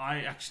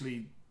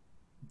actually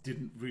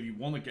didn't really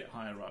want to get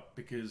higher up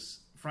because,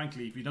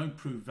 frankly, if you don't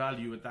prove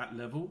value at that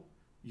level,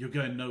 you're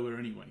going nowhere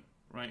anyway,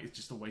 right? It's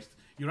just a waste.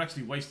 You're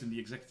actually wasting the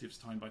executives'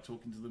 time by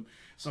talking to them.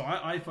 So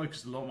I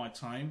focused a lot of my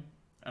time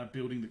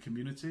building the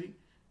community,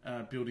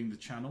 building the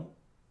channel,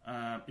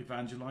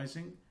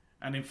 evangelizing.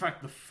 And in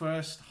fact, the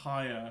first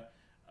hire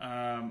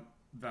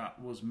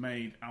that was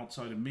made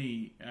outside of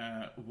me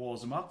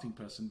was a marketing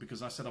person,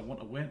 because I said I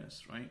want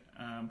awareness, right?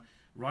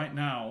 Right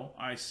now,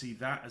 I see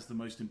that as the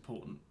most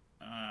important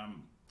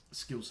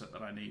skill set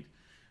that I need.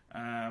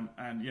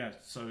 And yeah,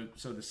 so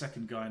the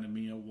second guy in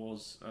EMEA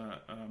was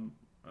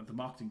the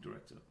marketing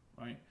director,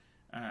 right?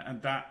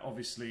 And that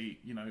obviously,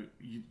 you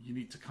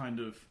need to kind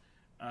of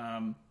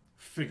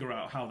figure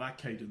out how that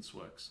cadence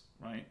works,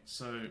 right?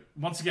 So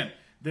once again,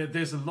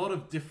 there's a lot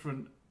of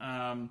different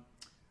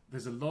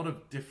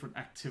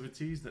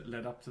activities that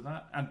led up to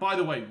that. And by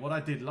the way, what I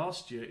did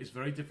last year is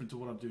very different to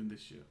what I'm doing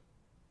this year,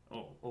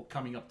 or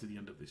coming up to the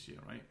end of this year,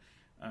 right?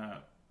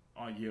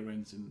 Our year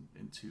ends in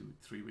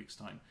 2-3 weeks'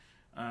 time.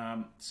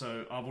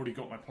 So I've already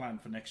got my plan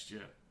for next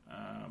year,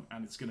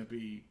 and it's going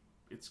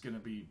to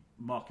be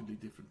markedly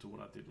different to what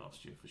I did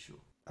last year for sure.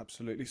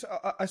 Absolutely. So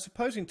I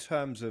suppose in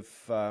terms of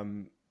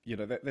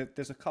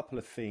there's a couple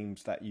of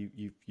themes that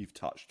you've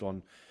touched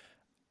on.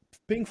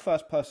 Being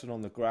first person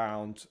on the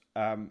ground,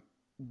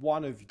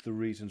 one of the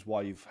reasons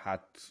why you've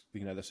had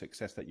the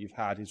success that you've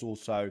had is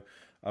also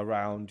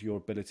around your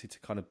ability to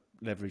kind of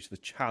leverage the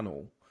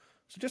channel.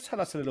 So just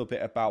tell us a little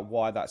bit about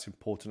why that's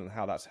important and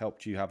how that's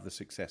helped you have the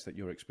success that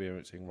you're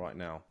experiencing right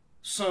now.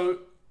 So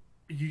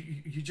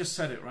you just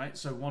said it, right?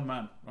 So one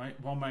man, right?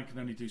 One man can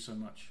only do so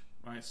much,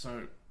 right?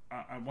 So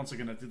I once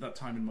again, I did that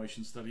time in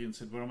motion study and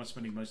said, where am I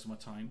spending most of my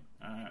time?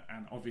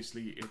 And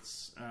obviously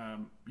it's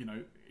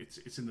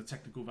it's in the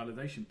technical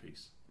validation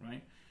piece,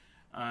 right?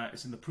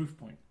 It's in the proof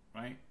point,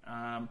 right?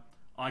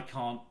 I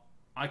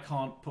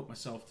can't put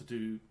myself to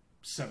do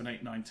 7,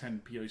 8, 9,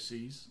 10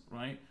 POCs,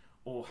 right?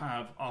 Or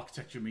have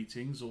architecture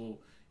meetings, or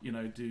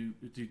do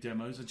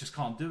demos. I just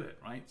can't do it,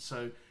 right?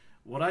 So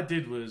what I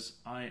did was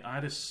I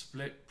had a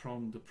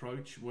split-pronged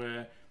approach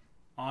where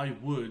I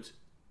would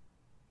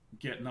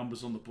get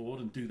numbers on the board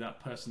and do that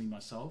personally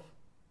myself.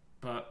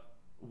 But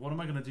what am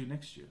I going to do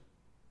next year,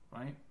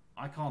 right?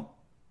 I can't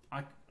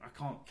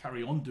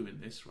carry on doing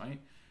this, right?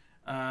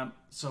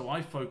 So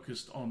I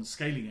focused on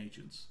scaling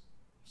agents.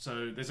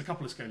 So there's a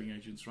couple of scaling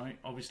agents, right?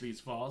 Obviously it's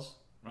VARs,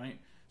 right?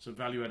 So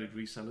value-added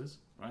resellers,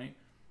 right?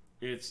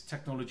 It's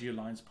technology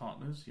alliance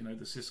partners, the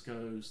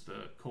Ciscos,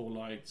 the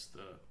CoreLights,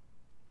 the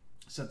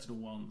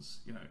SentinelOnes,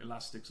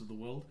 Elastics of the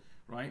world,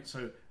 right?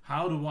 So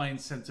how do I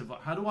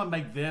incentivize? How do I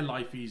make their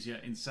life easier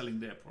in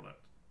selling their product,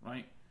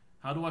 right?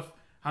 How do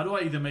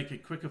I either make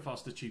it quicker,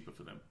 faster, cheaper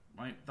for them,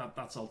 right?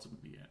 That's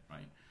ultimately it,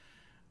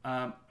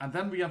 right? And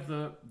then we have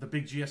the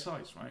big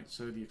GSIs, right?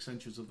 So the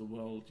Accentures of the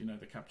world,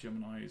 the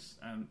Capgeminis,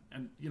 and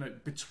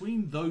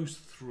between those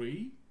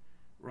three,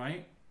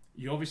 right?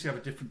 You obviously have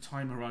a different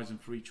time horizon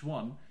for each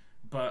one,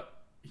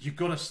 but you've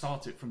got to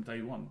start it from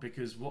day one,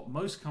 because what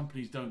most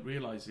companies don't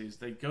realize is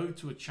they go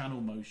to a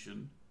channel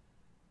motion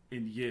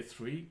in year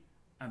 3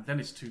 and then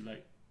it's too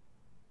late.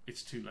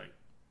 It's too late.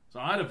 So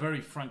I had a very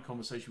frank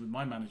conversation with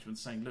my management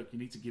saying, look, you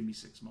need to give me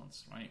 6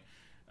 months, right?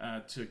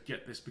 To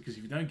get this, because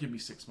if you don't give me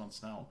 6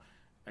 months now,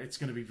 it's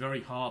going to be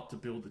very hard to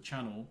build the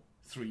channel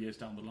 3 years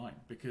down the line,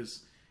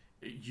 because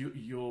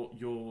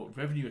your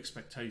revenue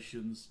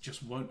expectations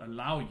just won't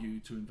allow you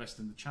to invest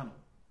in the channel.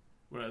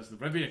 Whereas the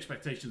revenue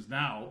expectations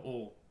now,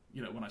 or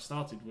when I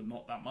started, were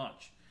not that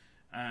much,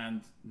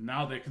 and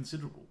now they're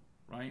considerable,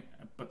 right?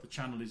 But the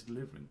channel is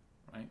delivering,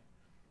 right?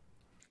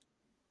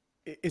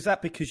 Is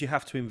that because you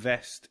have to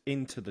invest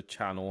into the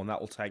channel, and that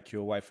will take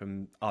you away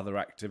from other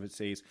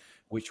activities,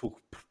 which will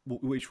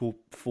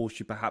force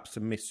you perhaps to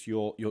miss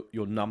your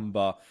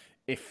number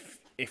if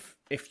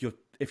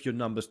your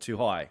number's too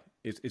high?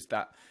 Is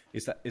that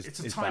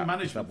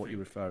what you're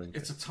referring to?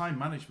 It's a time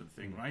management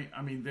thing, right?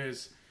 I mean,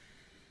 there's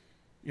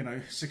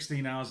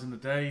 16 hours in the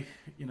day,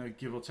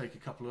 give or take a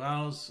couple of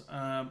hours.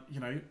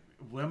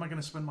 Where am I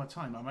going to spend my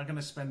time? Am I going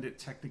to spend it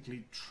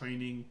technically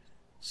training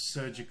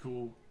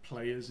surgical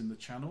players in the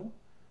channel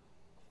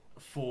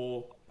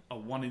for a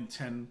 1 in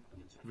 10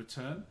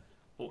 return?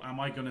 Or am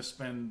I going to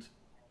spend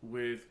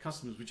with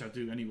customers, which I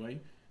do anyway,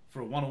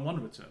 for a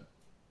one-on-one return,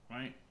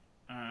 right?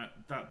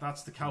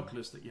 That's the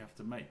calculus that you have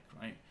to make,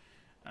 right?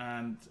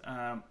 And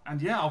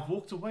yeah, I've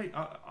walked away.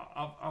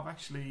 I've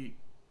actually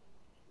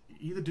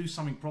either do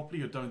something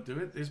properly or don't do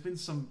it. There's been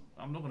some,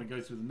 I'm not going to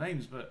go through the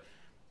names, but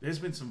there's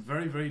been some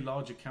very, very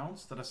large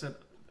accounts that I said,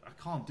 I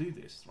can't do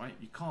this, right?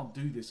 You can't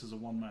do this as a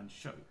one-man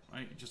show,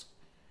 right?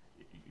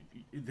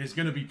 There's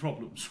going to be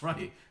problems,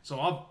 right?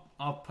 So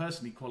I've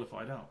personally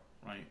qualified out,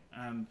 right?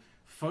 And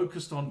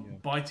focused on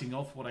biting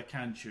off what I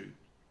can chew,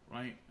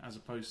 right? As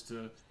opposed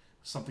to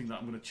something that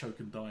I'm going to choke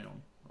and die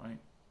on, right?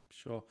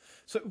 Sure.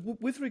 So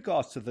with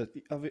regards to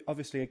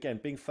obviously, again,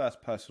 being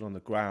first person on the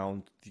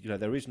ground,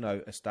 there is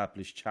no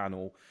established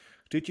channel.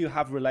 did you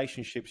have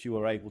relationships you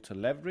were able to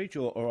leverage,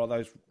 or are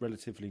those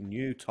relatively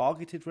new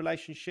targeted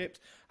relationships?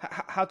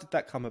 How did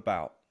that come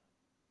about?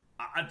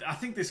 I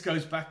think this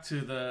goes back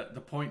to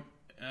the point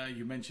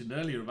you mentioned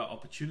earlier about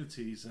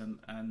opportunities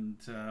and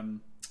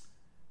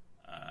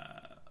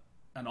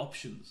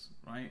options,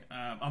 right?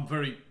 I'm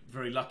very,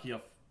 very lucky.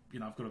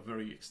 I've got a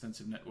very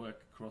extensive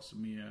network across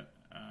EMEA,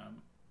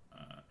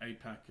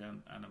 APAC,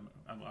 and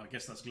I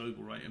guess that's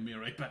global, right?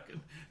 EMEA, APAC,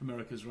 and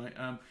Americas, right?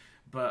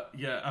 But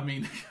yeah, I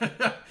mean,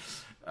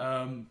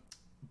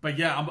 but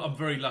yeah, I'm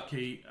very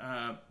lucky.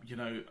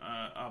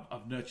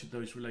 I've nurtured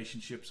those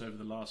relationships over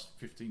the last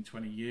 15,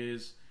 20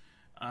 years.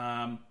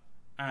 And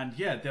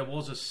yeah, there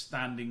was a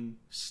standing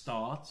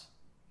start.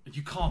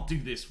 You can't do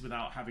this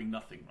without having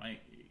nothing,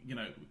 right? You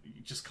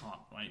just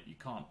can't, right? You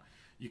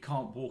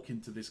can't walk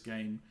into this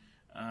game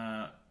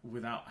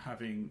without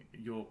having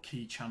your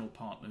key channel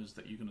partners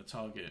that you're going to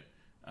target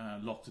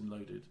locked and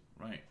loaded,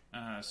 right?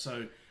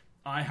 So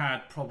I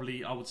had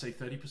probably, I would say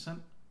 30%,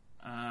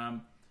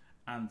 and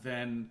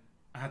then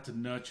I had to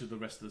nurture the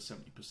rest of the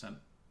 70%,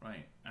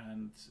 right?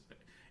 And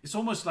it's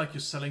almost like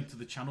you're selling to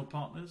the channel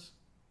partners,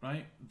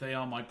 right? They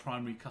are my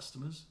primary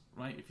customers,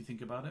 right? If you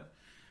think about it.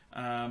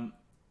 And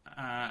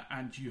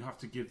you have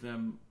to give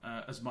them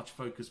as much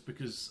focus,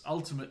 because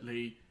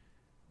ultimately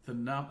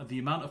the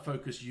amount of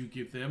focus you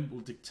give them will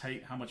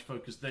dictate how much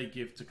focus they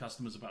give to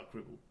customers about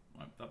Cribble.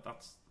 Right?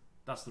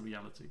 That's the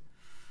reality.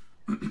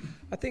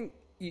 I think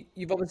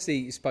you've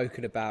obviously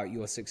spoken about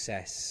your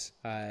success,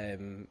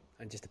 and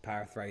just to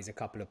paraphrase a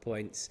couple of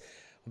points,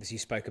 obviously you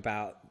spoke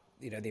about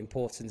the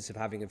importance of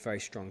having a very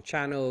strong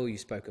channel. You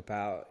spoke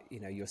about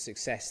your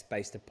success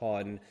based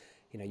upon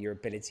your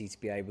ability to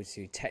be able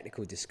to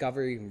technical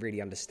discovery and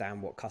really understand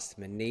what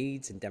customer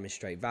needs and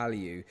demonstrate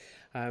value.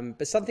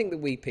 But something that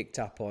we picked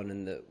up on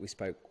and that we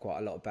spoke quite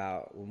a lot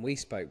about when we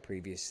spoke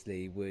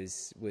previously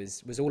was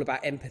all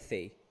about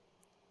empathy.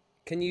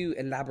 Can you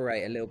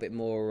elaborate a little bit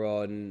more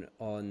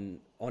on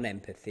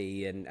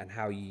empathy and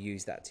how you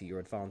use that to your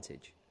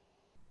advantage?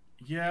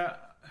 Yeah.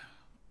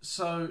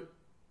 So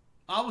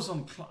I was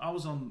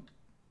on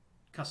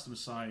customer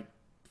side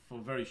for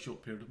a very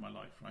short period of my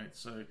life, right?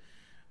 So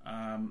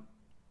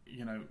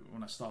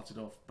when I started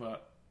off,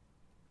 but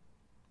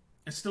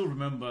I still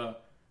remember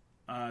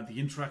the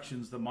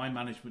interactions that my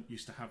management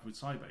used to have with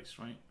Sybase,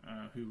 right?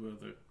 Who were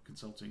the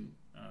consulting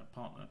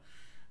partner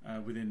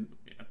within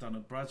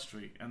Dun &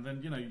 Bradstreet. And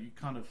then, you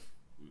kind of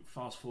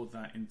fast forward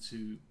that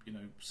into,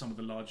 some of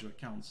the larger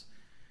accounts.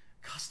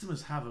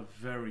 Customers have a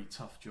very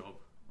tough job,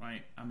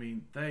 right? I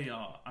mean,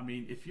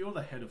 if you're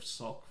the head of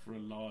SOC for a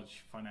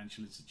large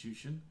financial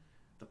institution,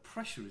 the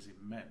pressure is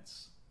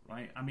immense,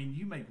 right? I mean,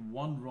 you make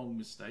one wrong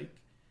mistake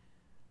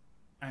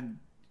and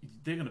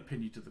they're going to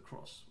pin you to the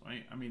cross,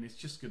 right? I mean, it's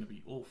just going to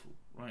be awful,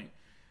 right?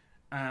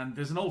 And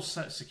there's an old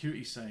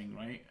security saying,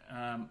 right?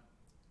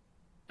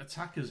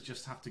 Attackers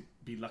just have to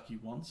be lucky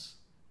once.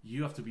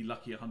 You have to be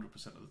lucky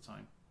 100% of the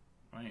time,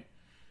 right?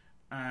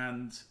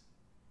 And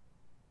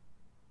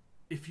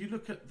if you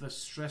look at the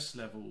stress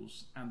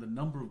levels and the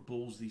number of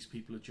balls these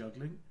people are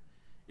juggling,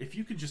 if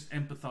you can just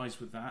empathize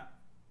with that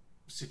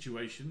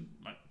situation,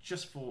 like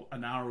just for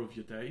an hour of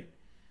your day,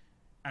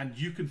 and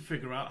you can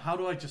figure out, how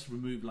do I just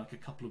remove like a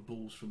couple of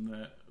balls from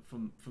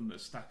the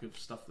stack of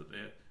stuff that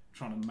they're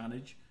trying to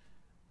manage,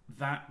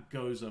 that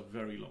goes a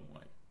very long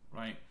way,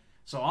 right?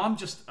 So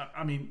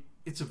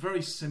it's a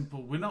very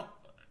simple,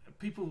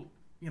 people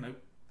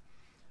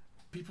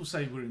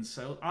say we're in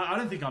sales. I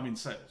don't think I'm in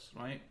sales,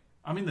 right?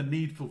 I'm in the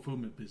need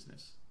fulfillment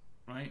business,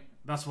 right?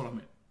 That's what I'm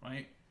in,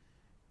 right?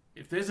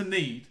 If there's a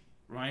need,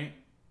 right,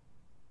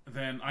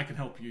 then I can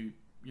help you,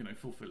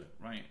 fulfill it,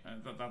 right?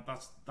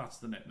 That's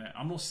the net.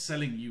 I'm not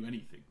selling you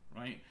anything,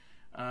 right?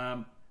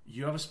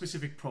 You have a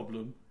specific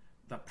problem.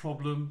 That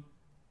problem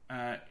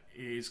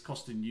is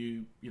costing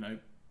you, £1,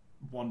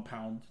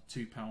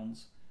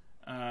 £2,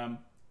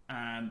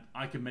 and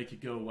I can make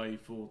it go away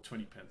for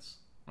 20 pence,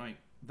 right?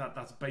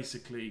 That's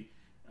basically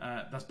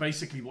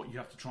what you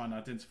have to try and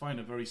identify in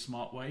a very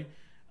smart way,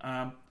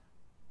 and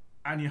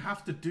you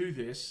have to do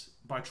this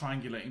by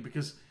triangulating,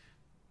 because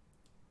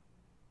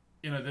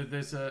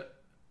there's a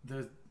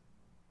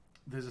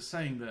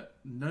saying that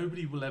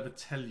nobody will ever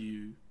tell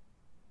you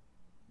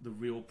the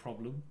real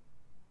problem.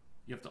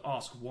 You have to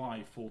ask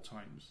why 4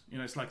 times.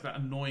 It's like that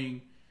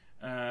annoying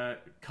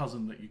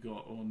cousin that you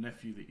got, or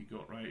nephew that you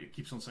got, right? It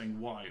keeps on saying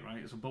why,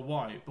 right? So, but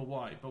why,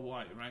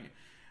 right?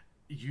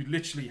 You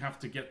literally have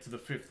to get to the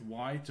 5th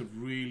why to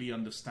really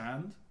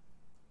understand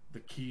the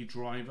key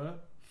driver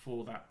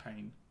for that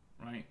pain,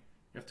 right?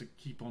 You have to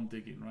keep on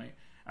digging, right?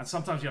 And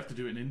sometimes you have to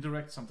do it in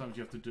indirect, sometimes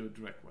you have to do it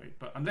direct way.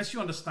 But unless you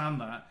understand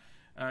that,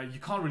 you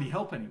can't really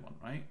help anyone,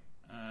 right?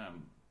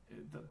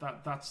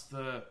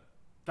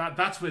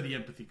 That's where the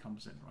empathy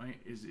comes in, right?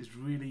 Is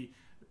really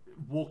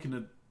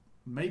walking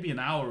maybe an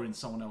hour in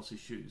someone else's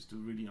shoes to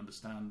really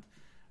understand,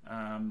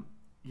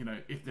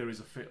 if there is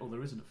a fit or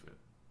there isn't a fit.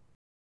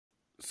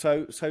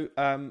 So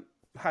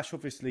Hash,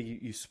 obviously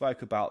you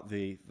spoke about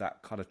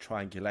that kind of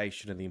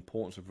triangulation and the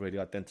importance of really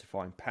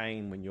identifying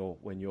pain when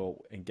you're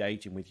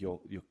engaging with your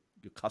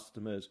your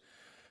customers.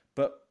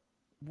 But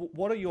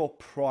what are your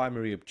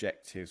primary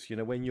objectives? You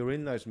know, when you're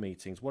in those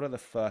meetings, what are the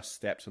first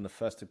steps and the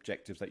first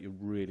objectives that you're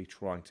really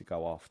trying to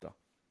go after?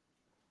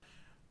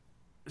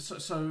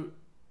 So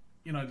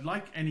you know,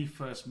 like any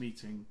first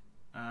meeting,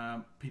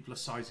 people are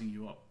sizing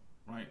you up,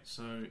 right?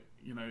 So,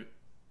 you know,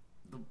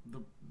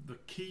 the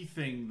key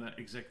thing that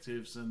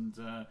executives and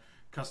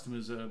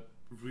customers are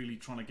really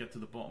trying to get to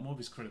the bottom of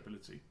is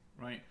credibility,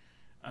 right?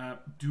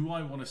 Do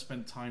I want to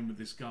spend time with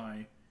this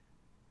guy,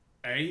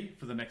 A,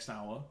 for the next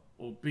hour,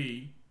 or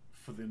B,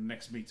 for the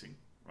next meeting,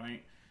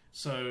 right?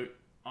 So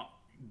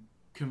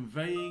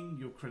conveying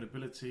your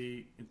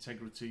credibility,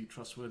 integrity,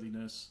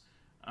 trustworthiness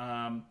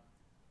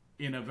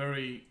in a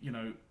very, you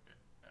know,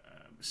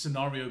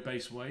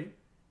 scenario-based way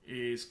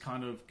is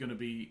kind of going to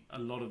be a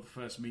lot of the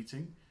first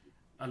meeting,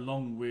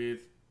 along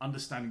with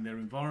understanding their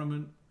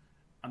environment,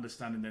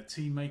 understanding their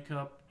team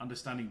makeup,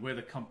 understanding where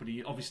the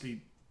company,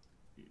 obviously,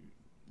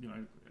 you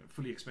know,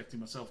 fully expecting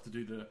myself to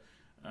do the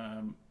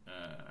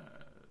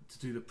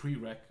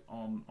prereq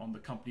on the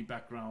company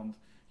background,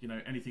 you know,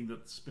 anything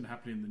that's been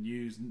happening in the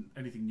news,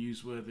 anything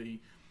newsworthy,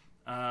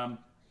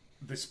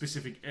 the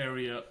specific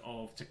area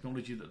of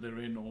technology that they're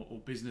in or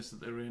business that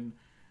they're in,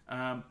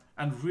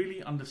 and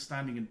really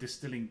understanding and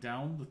distilling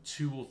down the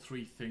 2 or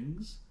 3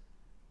 things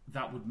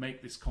that would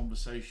make this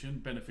conversation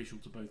beneficial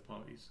to both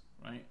parties,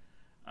 right?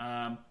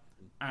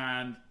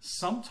 And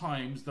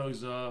sometimes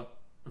those are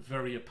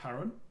very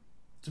apparent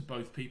to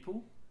both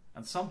people,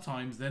 and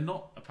sometimes they're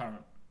not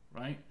apparent,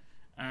 right?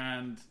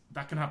 And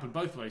that can happen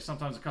both ways.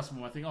 Sometimes a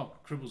customer might think, oh,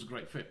 Cribble's a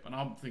great fit, and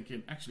I'm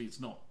thinking, actually, it's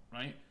not,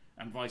 right?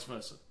 And vice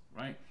versa,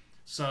 right?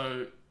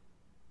 So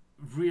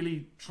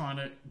really trying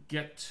to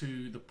get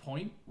to the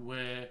point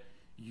where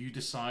you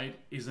decide,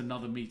 is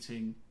another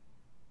meeting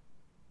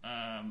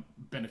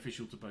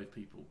beneficial to both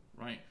people,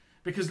 right?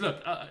 Because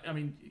look, I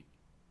mean,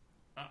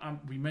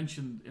 we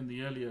mentioned in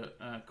the earlier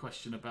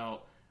question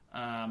about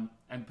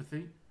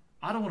empathy.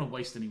 I don't want to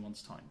waste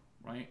anyone's time,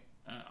 right?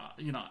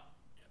 You know,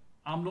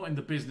 I'm not in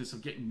the business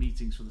of getting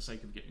meetings for the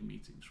sake of getting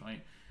meetings,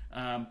 right?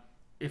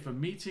 If a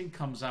meeting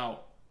comes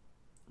out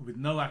with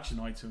no action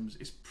items,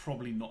 it's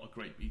probably not a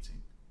great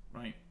meeting,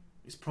 right?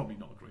 It's probably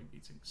not a great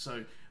meeting.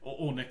 So,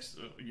 or next,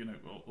 you know,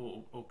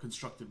 or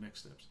constructive next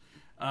steps.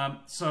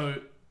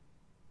 So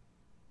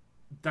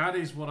that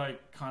is what I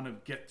kind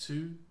of get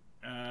to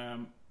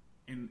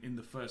in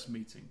the first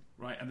meeting,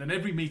 right? And then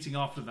every meeting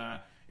after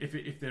that,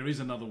 if there is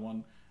another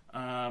one,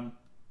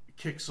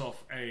 kicks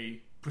off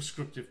a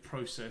prescriptive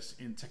process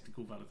in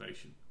technical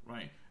validation,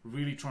 right?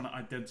 Really trying to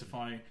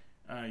identify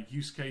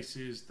use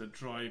cases that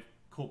drive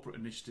corporate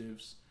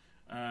initiatives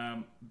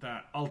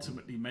that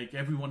ultimately make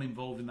everyone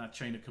involved in that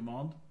chain of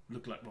command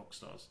look like rock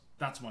stars.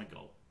 That's my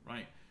goal,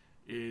 right?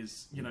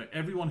 Is, you know,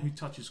 everyone who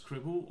touches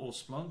Cribble or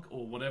Splunk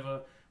or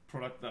whatever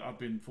product that I've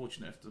been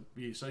fortunate enough to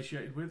be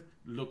associated with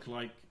look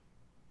like,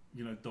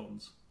 you know,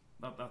 dons.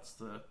 That's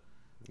the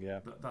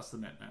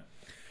net.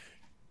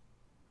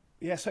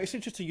 Yeah, so it's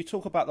interesting. You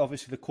talk about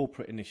obviously the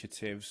corporate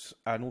initiatives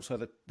and also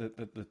the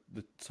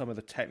some of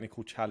the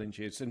technical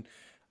challenges. And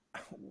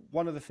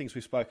one of the things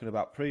we've spoken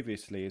about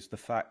previously is the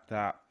fact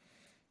that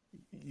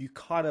you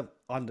kind of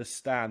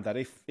understand that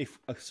if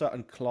a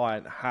certain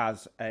client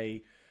has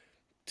a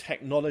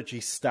technology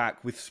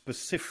stack with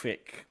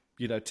specific,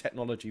 you know,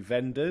 technology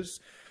vendors,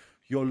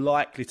 you're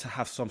likely to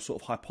have some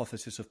sort of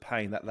hypothesis of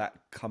pain that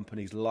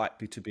company's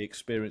likely to be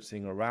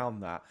experiencing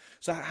around that.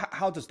 So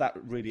how does that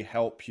really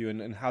help you,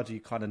 and how do you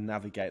kind of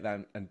navigate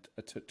that and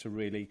to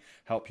really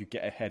help you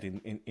get ahead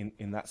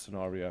in that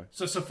scenario?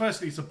 So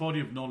firstly, it's a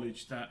body of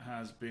knowledge that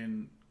has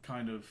been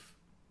kind of,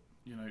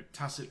 you know,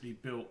 tacitly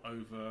built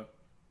over,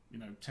 you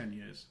know, 10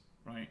 years,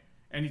 right?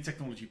 Any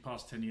technology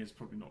past 10 years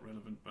probably not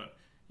relevant, but,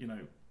 you know,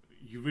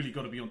 you really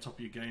got to be on top of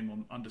your game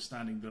on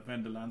understanding the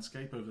vendor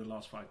landscape over the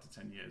last 5 to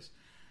 10 years.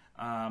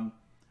 And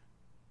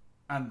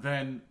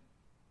then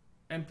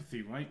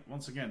empathy, right?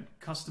 Once again,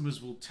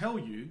 customers will tell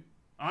you,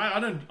 I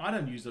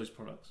don't use those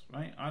products,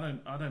 right? I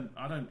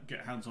don't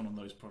get hands-on on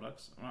those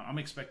products. I'm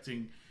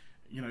expecting,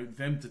 you know,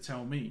 them to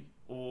tell me,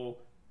 or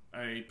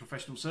a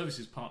professional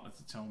services partner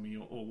to tell me,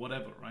 or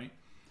whatever, right?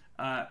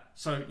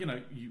 So, you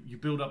know, you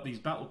build up these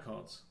battle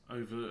cards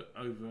over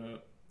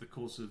the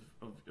course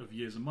of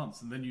years and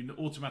months, and then you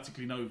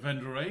automatically know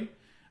vendor A.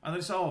 And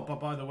they say, oh,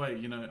 but by the way,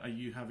 you know, are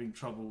you having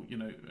trouble, you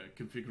know,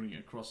 configuring it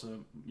across a,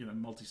 you know,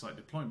 multi-site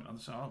deployment? And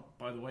they say, oh,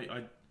 by the way,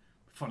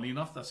 funnily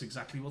enough, that's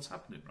exactly what's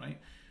happening, right?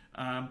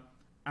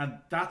 And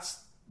that's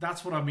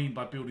what I mean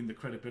by building the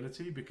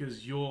credibility,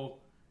 because you're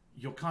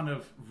kind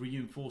of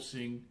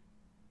reinforcing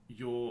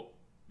your,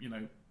 you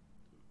know,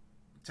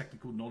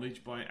 technical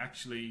knowledge by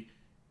actually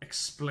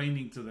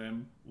explaining to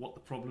them what the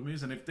problem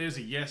is. And if there's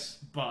a yes,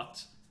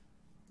 but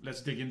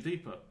let's dig in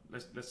deeper.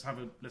 Let's have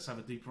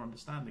a deeper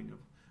understanding of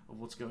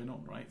what's going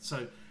on, right?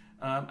 So,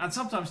 and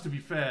sometimes, to be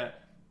fair,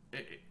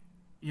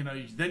 you know,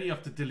 then you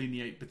have to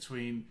delineate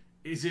between,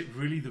 is it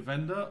really the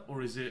vendor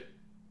or is it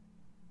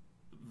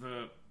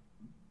the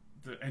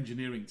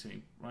engineering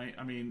team, right?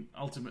 I mean,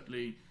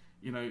 ultimately,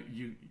 you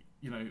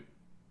know,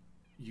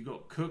 you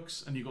got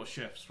cooks and you got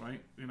chefs,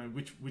 right? You know,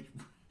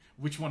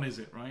 which one is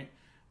it, right?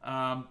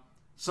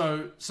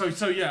 So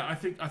yeah,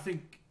 I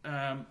think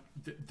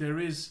there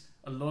is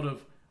a lot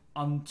of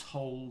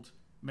untold.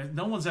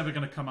 No one's ever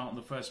going to come out on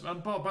the first.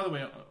 And by the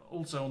way,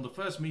 also on the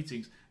first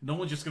meetings, no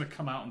one's just going to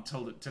come out and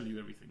tell you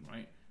everything,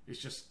 right? It's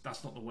just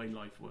that's not the way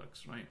life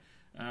works, right?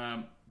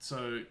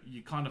 So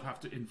you kind of have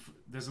to.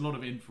 There's a lot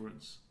of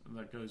inference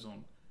that goes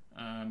on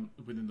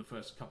within the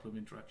first couple of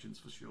interactions,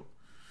 for sure.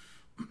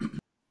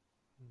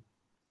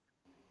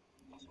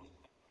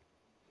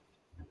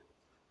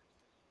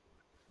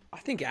 I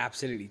think it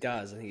absolutely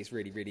does. I think it's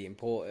really, really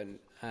important.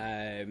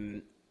 I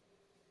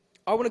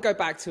want to go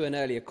back to an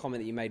earlier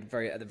comment that you made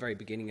at the very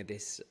beginning of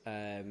this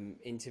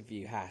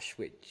interview, Hash,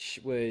 which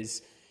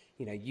was,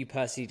 you know, you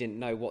personally didn't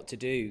know what to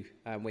do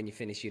when you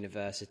finished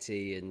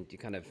university, and you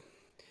kind of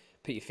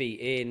put your feet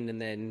in and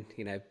then,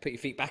 you know, put your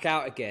feet back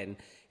out again.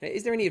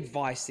 Is there any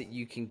advice that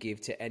you can give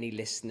to any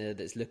listener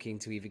that's looking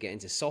to either get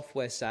into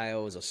software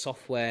sales or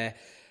software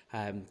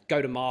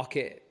go to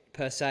market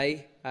per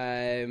se?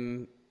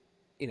 You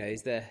know,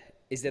 is there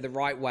the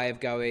right way of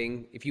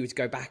going? If you were to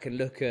go back and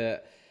look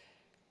at,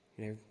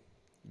 you know,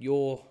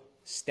 your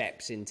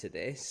steps into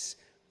this,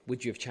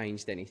 would you have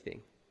changed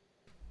anything?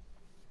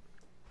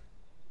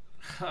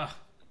 I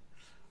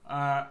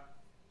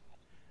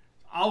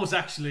was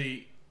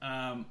actually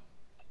a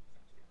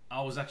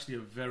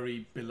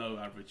very below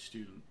average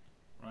student,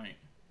 right?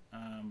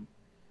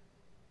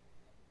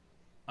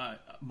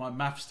 My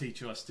maths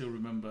teacher, I still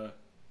remember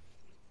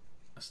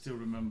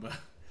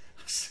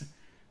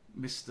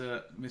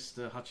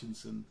Mr.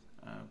 Hutchinson,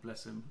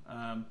 bless him.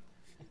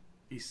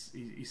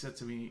 He said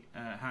to me,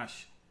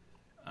 Hash,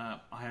 I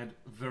had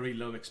very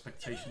low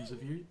expectations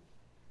of you,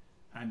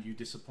 and you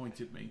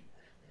disappointed me.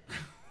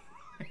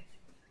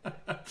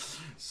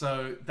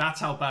 So that's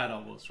how bad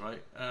I was,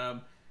 right?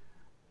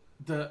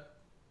 The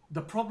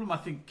problem I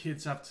think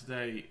kids have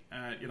today,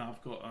 you know,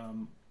 I've got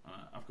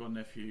a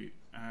nephew,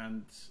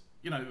 and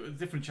you know,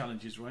 different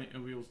challenges, right?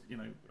 And we all, you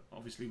know,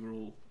 obviously we're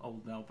all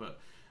old now, but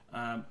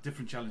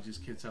different challenges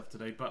kids have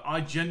today. But I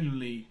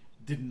genuinely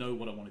didn't know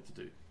what I wanted to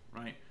do,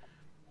 right?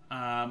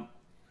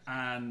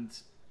 And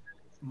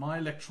my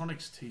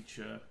electronics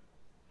teacher,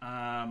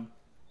 well,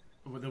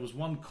 there was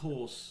one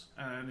course,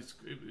 and it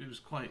was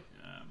quite.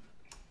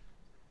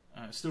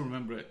 I still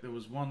remember it. There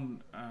was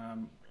one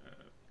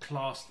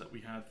class that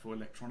we had for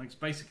electronics,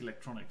 basic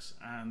electronics,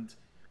 and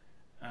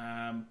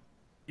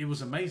it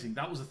was amazing.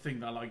 That was the thing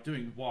that I liked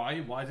doing. Why?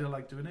 Why did I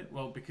like doing it?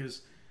 Well,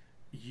 because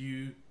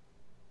you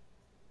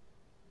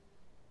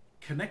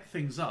connect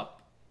things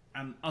up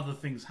and other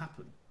things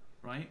happen,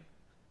 right?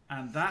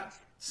 And that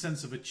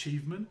sense of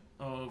achievement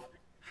of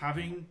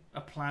having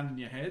a plan in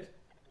your head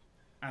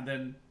and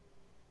then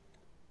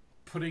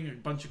putting a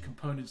bunch of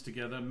components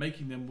together,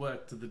 making them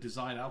work to the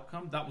desired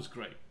outcome, that was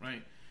great,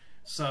 right?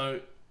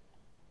 So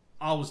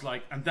I was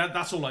like, and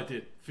that's all I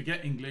did.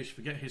 Forget English,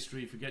 forget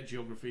history, forget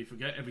geography,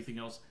 forget everything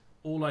else.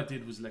 All I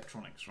did was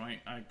electronics, right?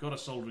 I got a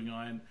soldering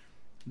iron,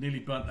 nearly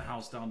burnt the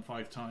house down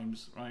 5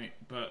 times, right?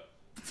 But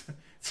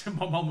so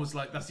my mum was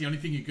like, that's the only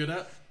thing you're good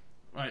at?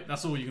 Right,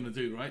 that's all you're going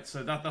to do, right?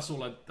 So that's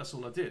all I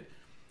did.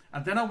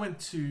 And then I went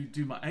to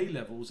do my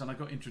A-levels, and I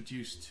got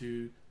introduced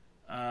to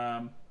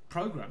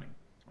programming,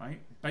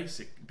 right?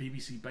 Basic,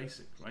 BBC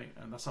Basic, right?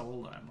 And that's how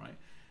old I am, right?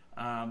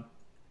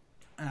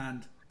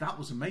 And that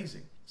was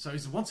amazing. So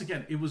once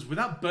again, it was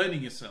without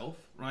burning yourself,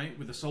 right,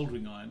 with a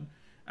soldering iron,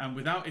 and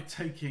without it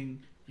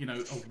taking, you know,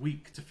 a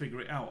week to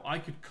figure it out. I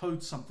could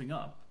code something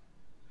up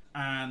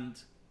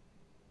and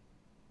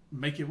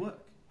make it work.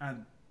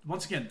 And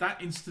once again,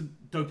 that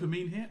instant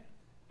dopamine hit,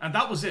 and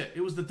that was it.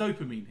 It was the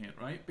dopamine hit,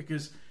 right?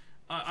 Because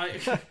I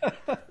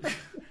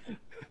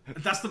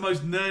that's the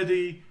most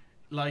nerdy,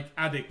 like,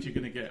 addict you're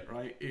gonna get,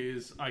 right?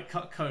 Is I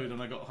cut code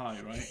and I got high,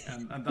 right?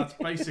 And that's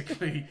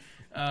basically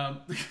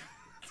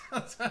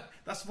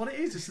that's what it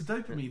is. It's the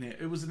dopamine hit.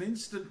 It was an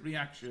instant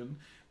reaction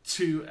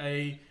to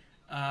a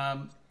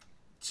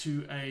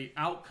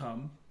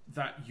outcome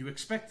that you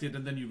expected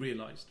and then you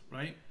realized,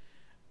 right?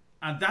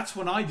 And that's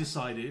when I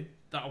decided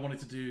that I wanted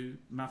to do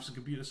maths and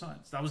computer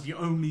science. That was the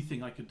only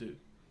thing I could do,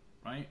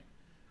 right?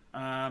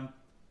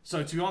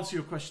 So to answer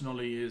your question,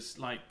 Ollie, is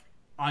like,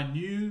 I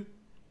knew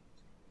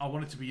I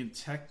wanted to be in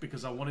tech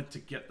because I wanted to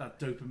get that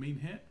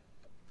dopamine hit.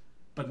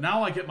 But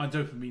now I get my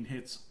dopamine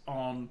hits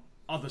on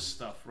other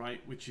stuff,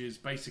 right? Which is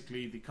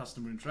basically the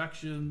customer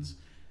interactions,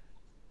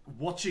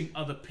 watching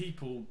other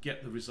people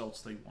get the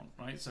results they want,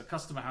 right? So a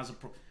customer has a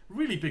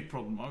really big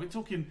problem. We're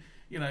talking,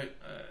 you know,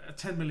 a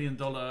 $10 million,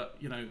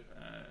 you know,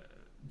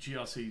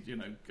 GRC, you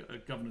know,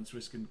 governance,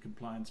 risk and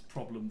compliance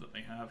problem that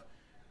they have.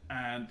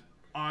 And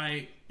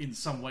I, in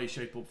some way,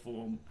 shape or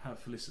form, have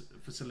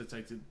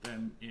facilitated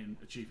them in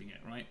achieving it,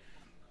 right?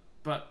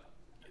 But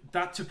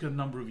that took a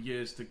number of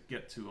years to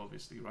get to,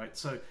 obviously, right?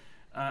 So,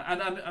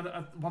 and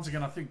once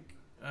again, I think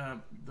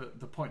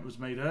the point was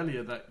made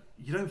earlier that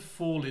you don't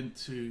fall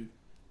into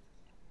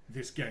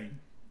this game,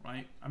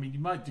 right? I mean, you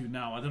might do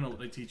now. I don't know what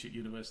they teach at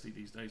university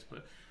these days,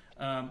 but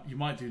you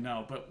might do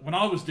now. But when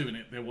I was doing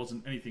it, there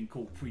wasn't anything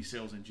called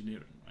pre-sales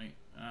engineering, right?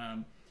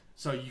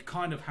 So you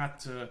kind of had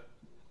to,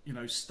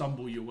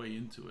 stumble your way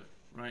into it,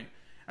 right?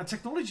 And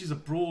technology is a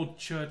broad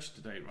church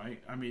today,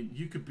 right? I mean,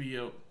 you could be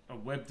a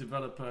web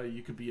developer,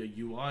 you could be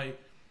a UI,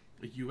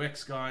 a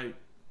UX guy,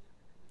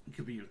 you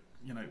could be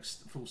a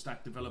full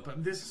stack developer.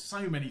 And there's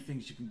so many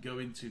things you can go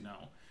into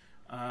now.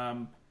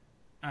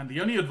 And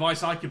the only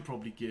advice I could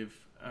probably give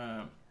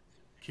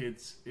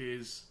kids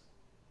is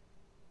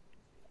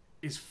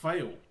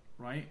fail,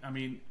 right? I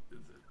mean,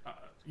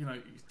 you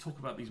talk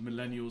about these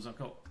millennials. I've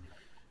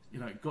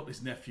got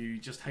this nephew who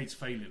just hates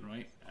failing,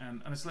 right?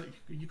 And it's like,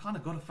 you kind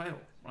of got to fail,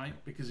 right?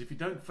 Because if you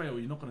don't fail,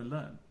 you're not going to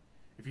learn.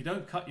 If you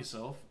don't cut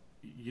yourself,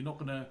 you're not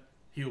going to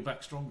heal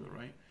back stronger,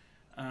 right?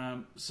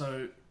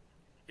 So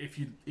if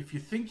you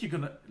think you're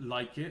going to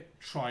like it,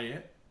 try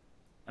it.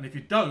 And if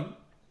you don't,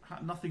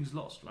 nothing's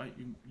lost, right?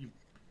 You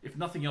if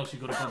nothing else,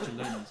 you've got a bunch of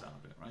learnings out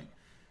of it, right?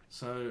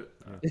 So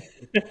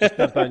just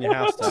don't burn your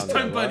house down. Just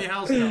don't burn your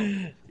house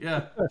down.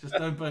 Yeah, just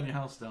don't burn your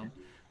house down.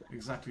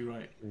 Exactly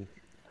right.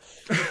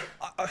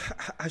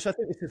 Actually, I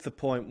think this is the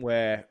point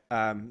where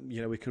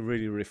we can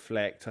really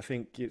reflect. I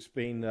think it's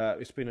been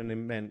an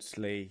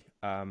immensely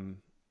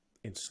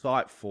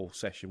insightful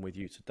session with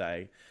you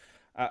today,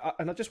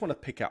 and I just want to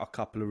pick out a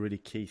couple of really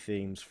key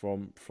themes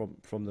from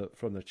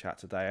the chat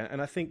today.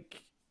 And I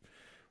think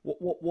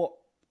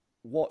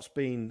what's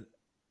been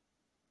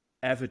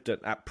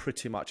evident at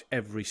pretty much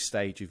every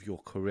stage of your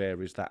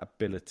career is that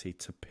ability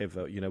to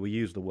pivot. We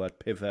use the word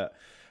pivot.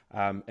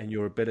 And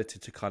your ability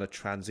to kind of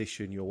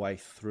transition your way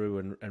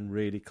through and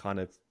really kind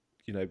of,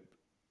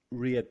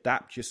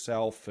 readapt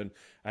yourself and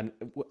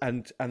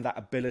that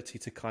ability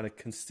to kind of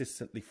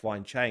consistently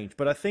find change.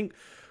 But I think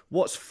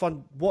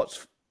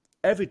what's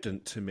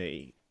evident to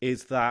me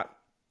is that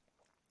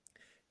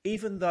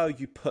even though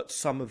you put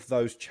some of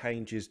those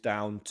changes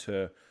down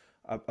to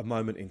a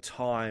moment in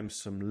time,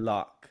 some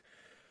luck,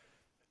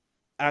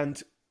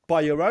 and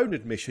by your own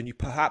admission, you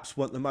perhaps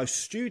weren't the most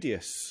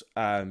studious,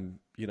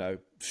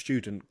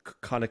 student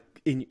kind of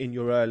in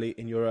your early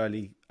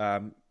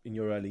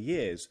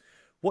years.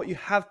 What you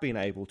have been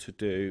able to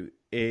do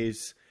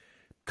is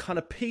kind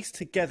of piece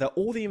together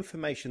all the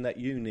information that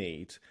you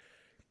need,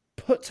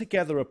 put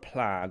together a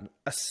plan,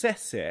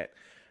 assess it,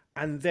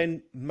 and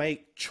then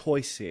make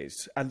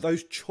choices. And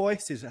those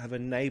choices have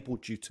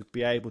enabled you to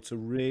be able to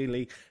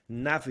really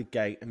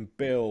navigate and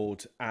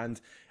build. And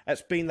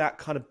it's been that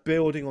kind of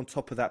building on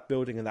top of that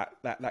building and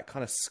that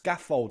kind of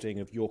scaffolding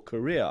of your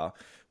career,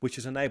 which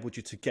has enabled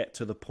you to get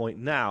to the point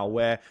now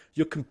where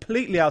you're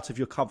completely out of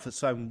your comfort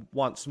zone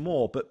once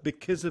more. But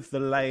because of the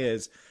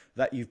layers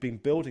that you've been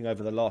building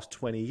over the last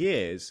 20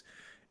 years,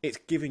 it's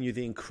given you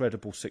the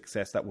incredible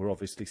success that we're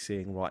obviously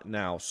seeing right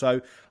now. So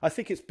I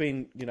think it's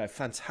been,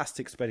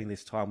 fantastic spending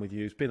this time with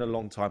you. It's been a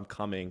long time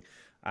coming,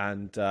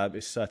 and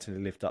it's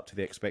certainly lived up to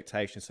the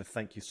expectations. So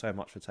thank you so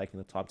much for taking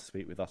the time to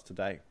speak with us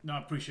today. No, I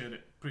appreciate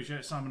it. Appreciate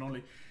it, Simon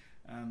Ollie.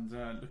 And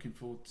looking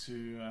forward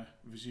to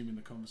resuming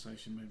the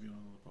conversation maybe on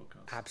another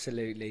podcast.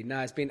 Absolutely.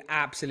 No, it's been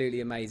absolutely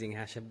amazing,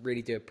 Hash. I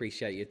really do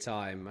appreciate your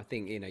time. I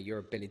think, your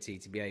ability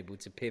to be able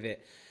to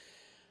pivot,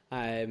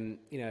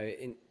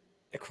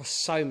 across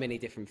so many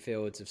different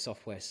fields of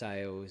software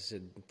sales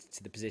and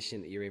to the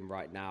position that you're in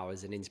right now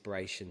as an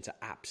inspiration to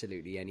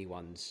absolutely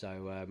anyone.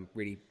 So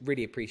really,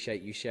 really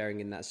appreciate you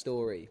sharing in that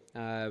story.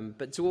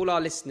 But to all our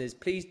listeners,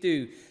 please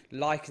do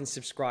like and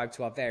subscribe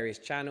to our various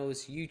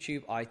channels,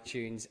 YouTube,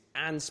 iTunes,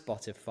 and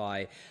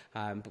Spotify.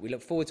 But we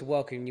look forward to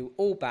welcoming you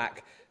all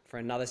back for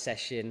another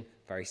session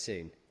very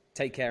soon.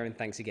 Take care and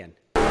thanks again.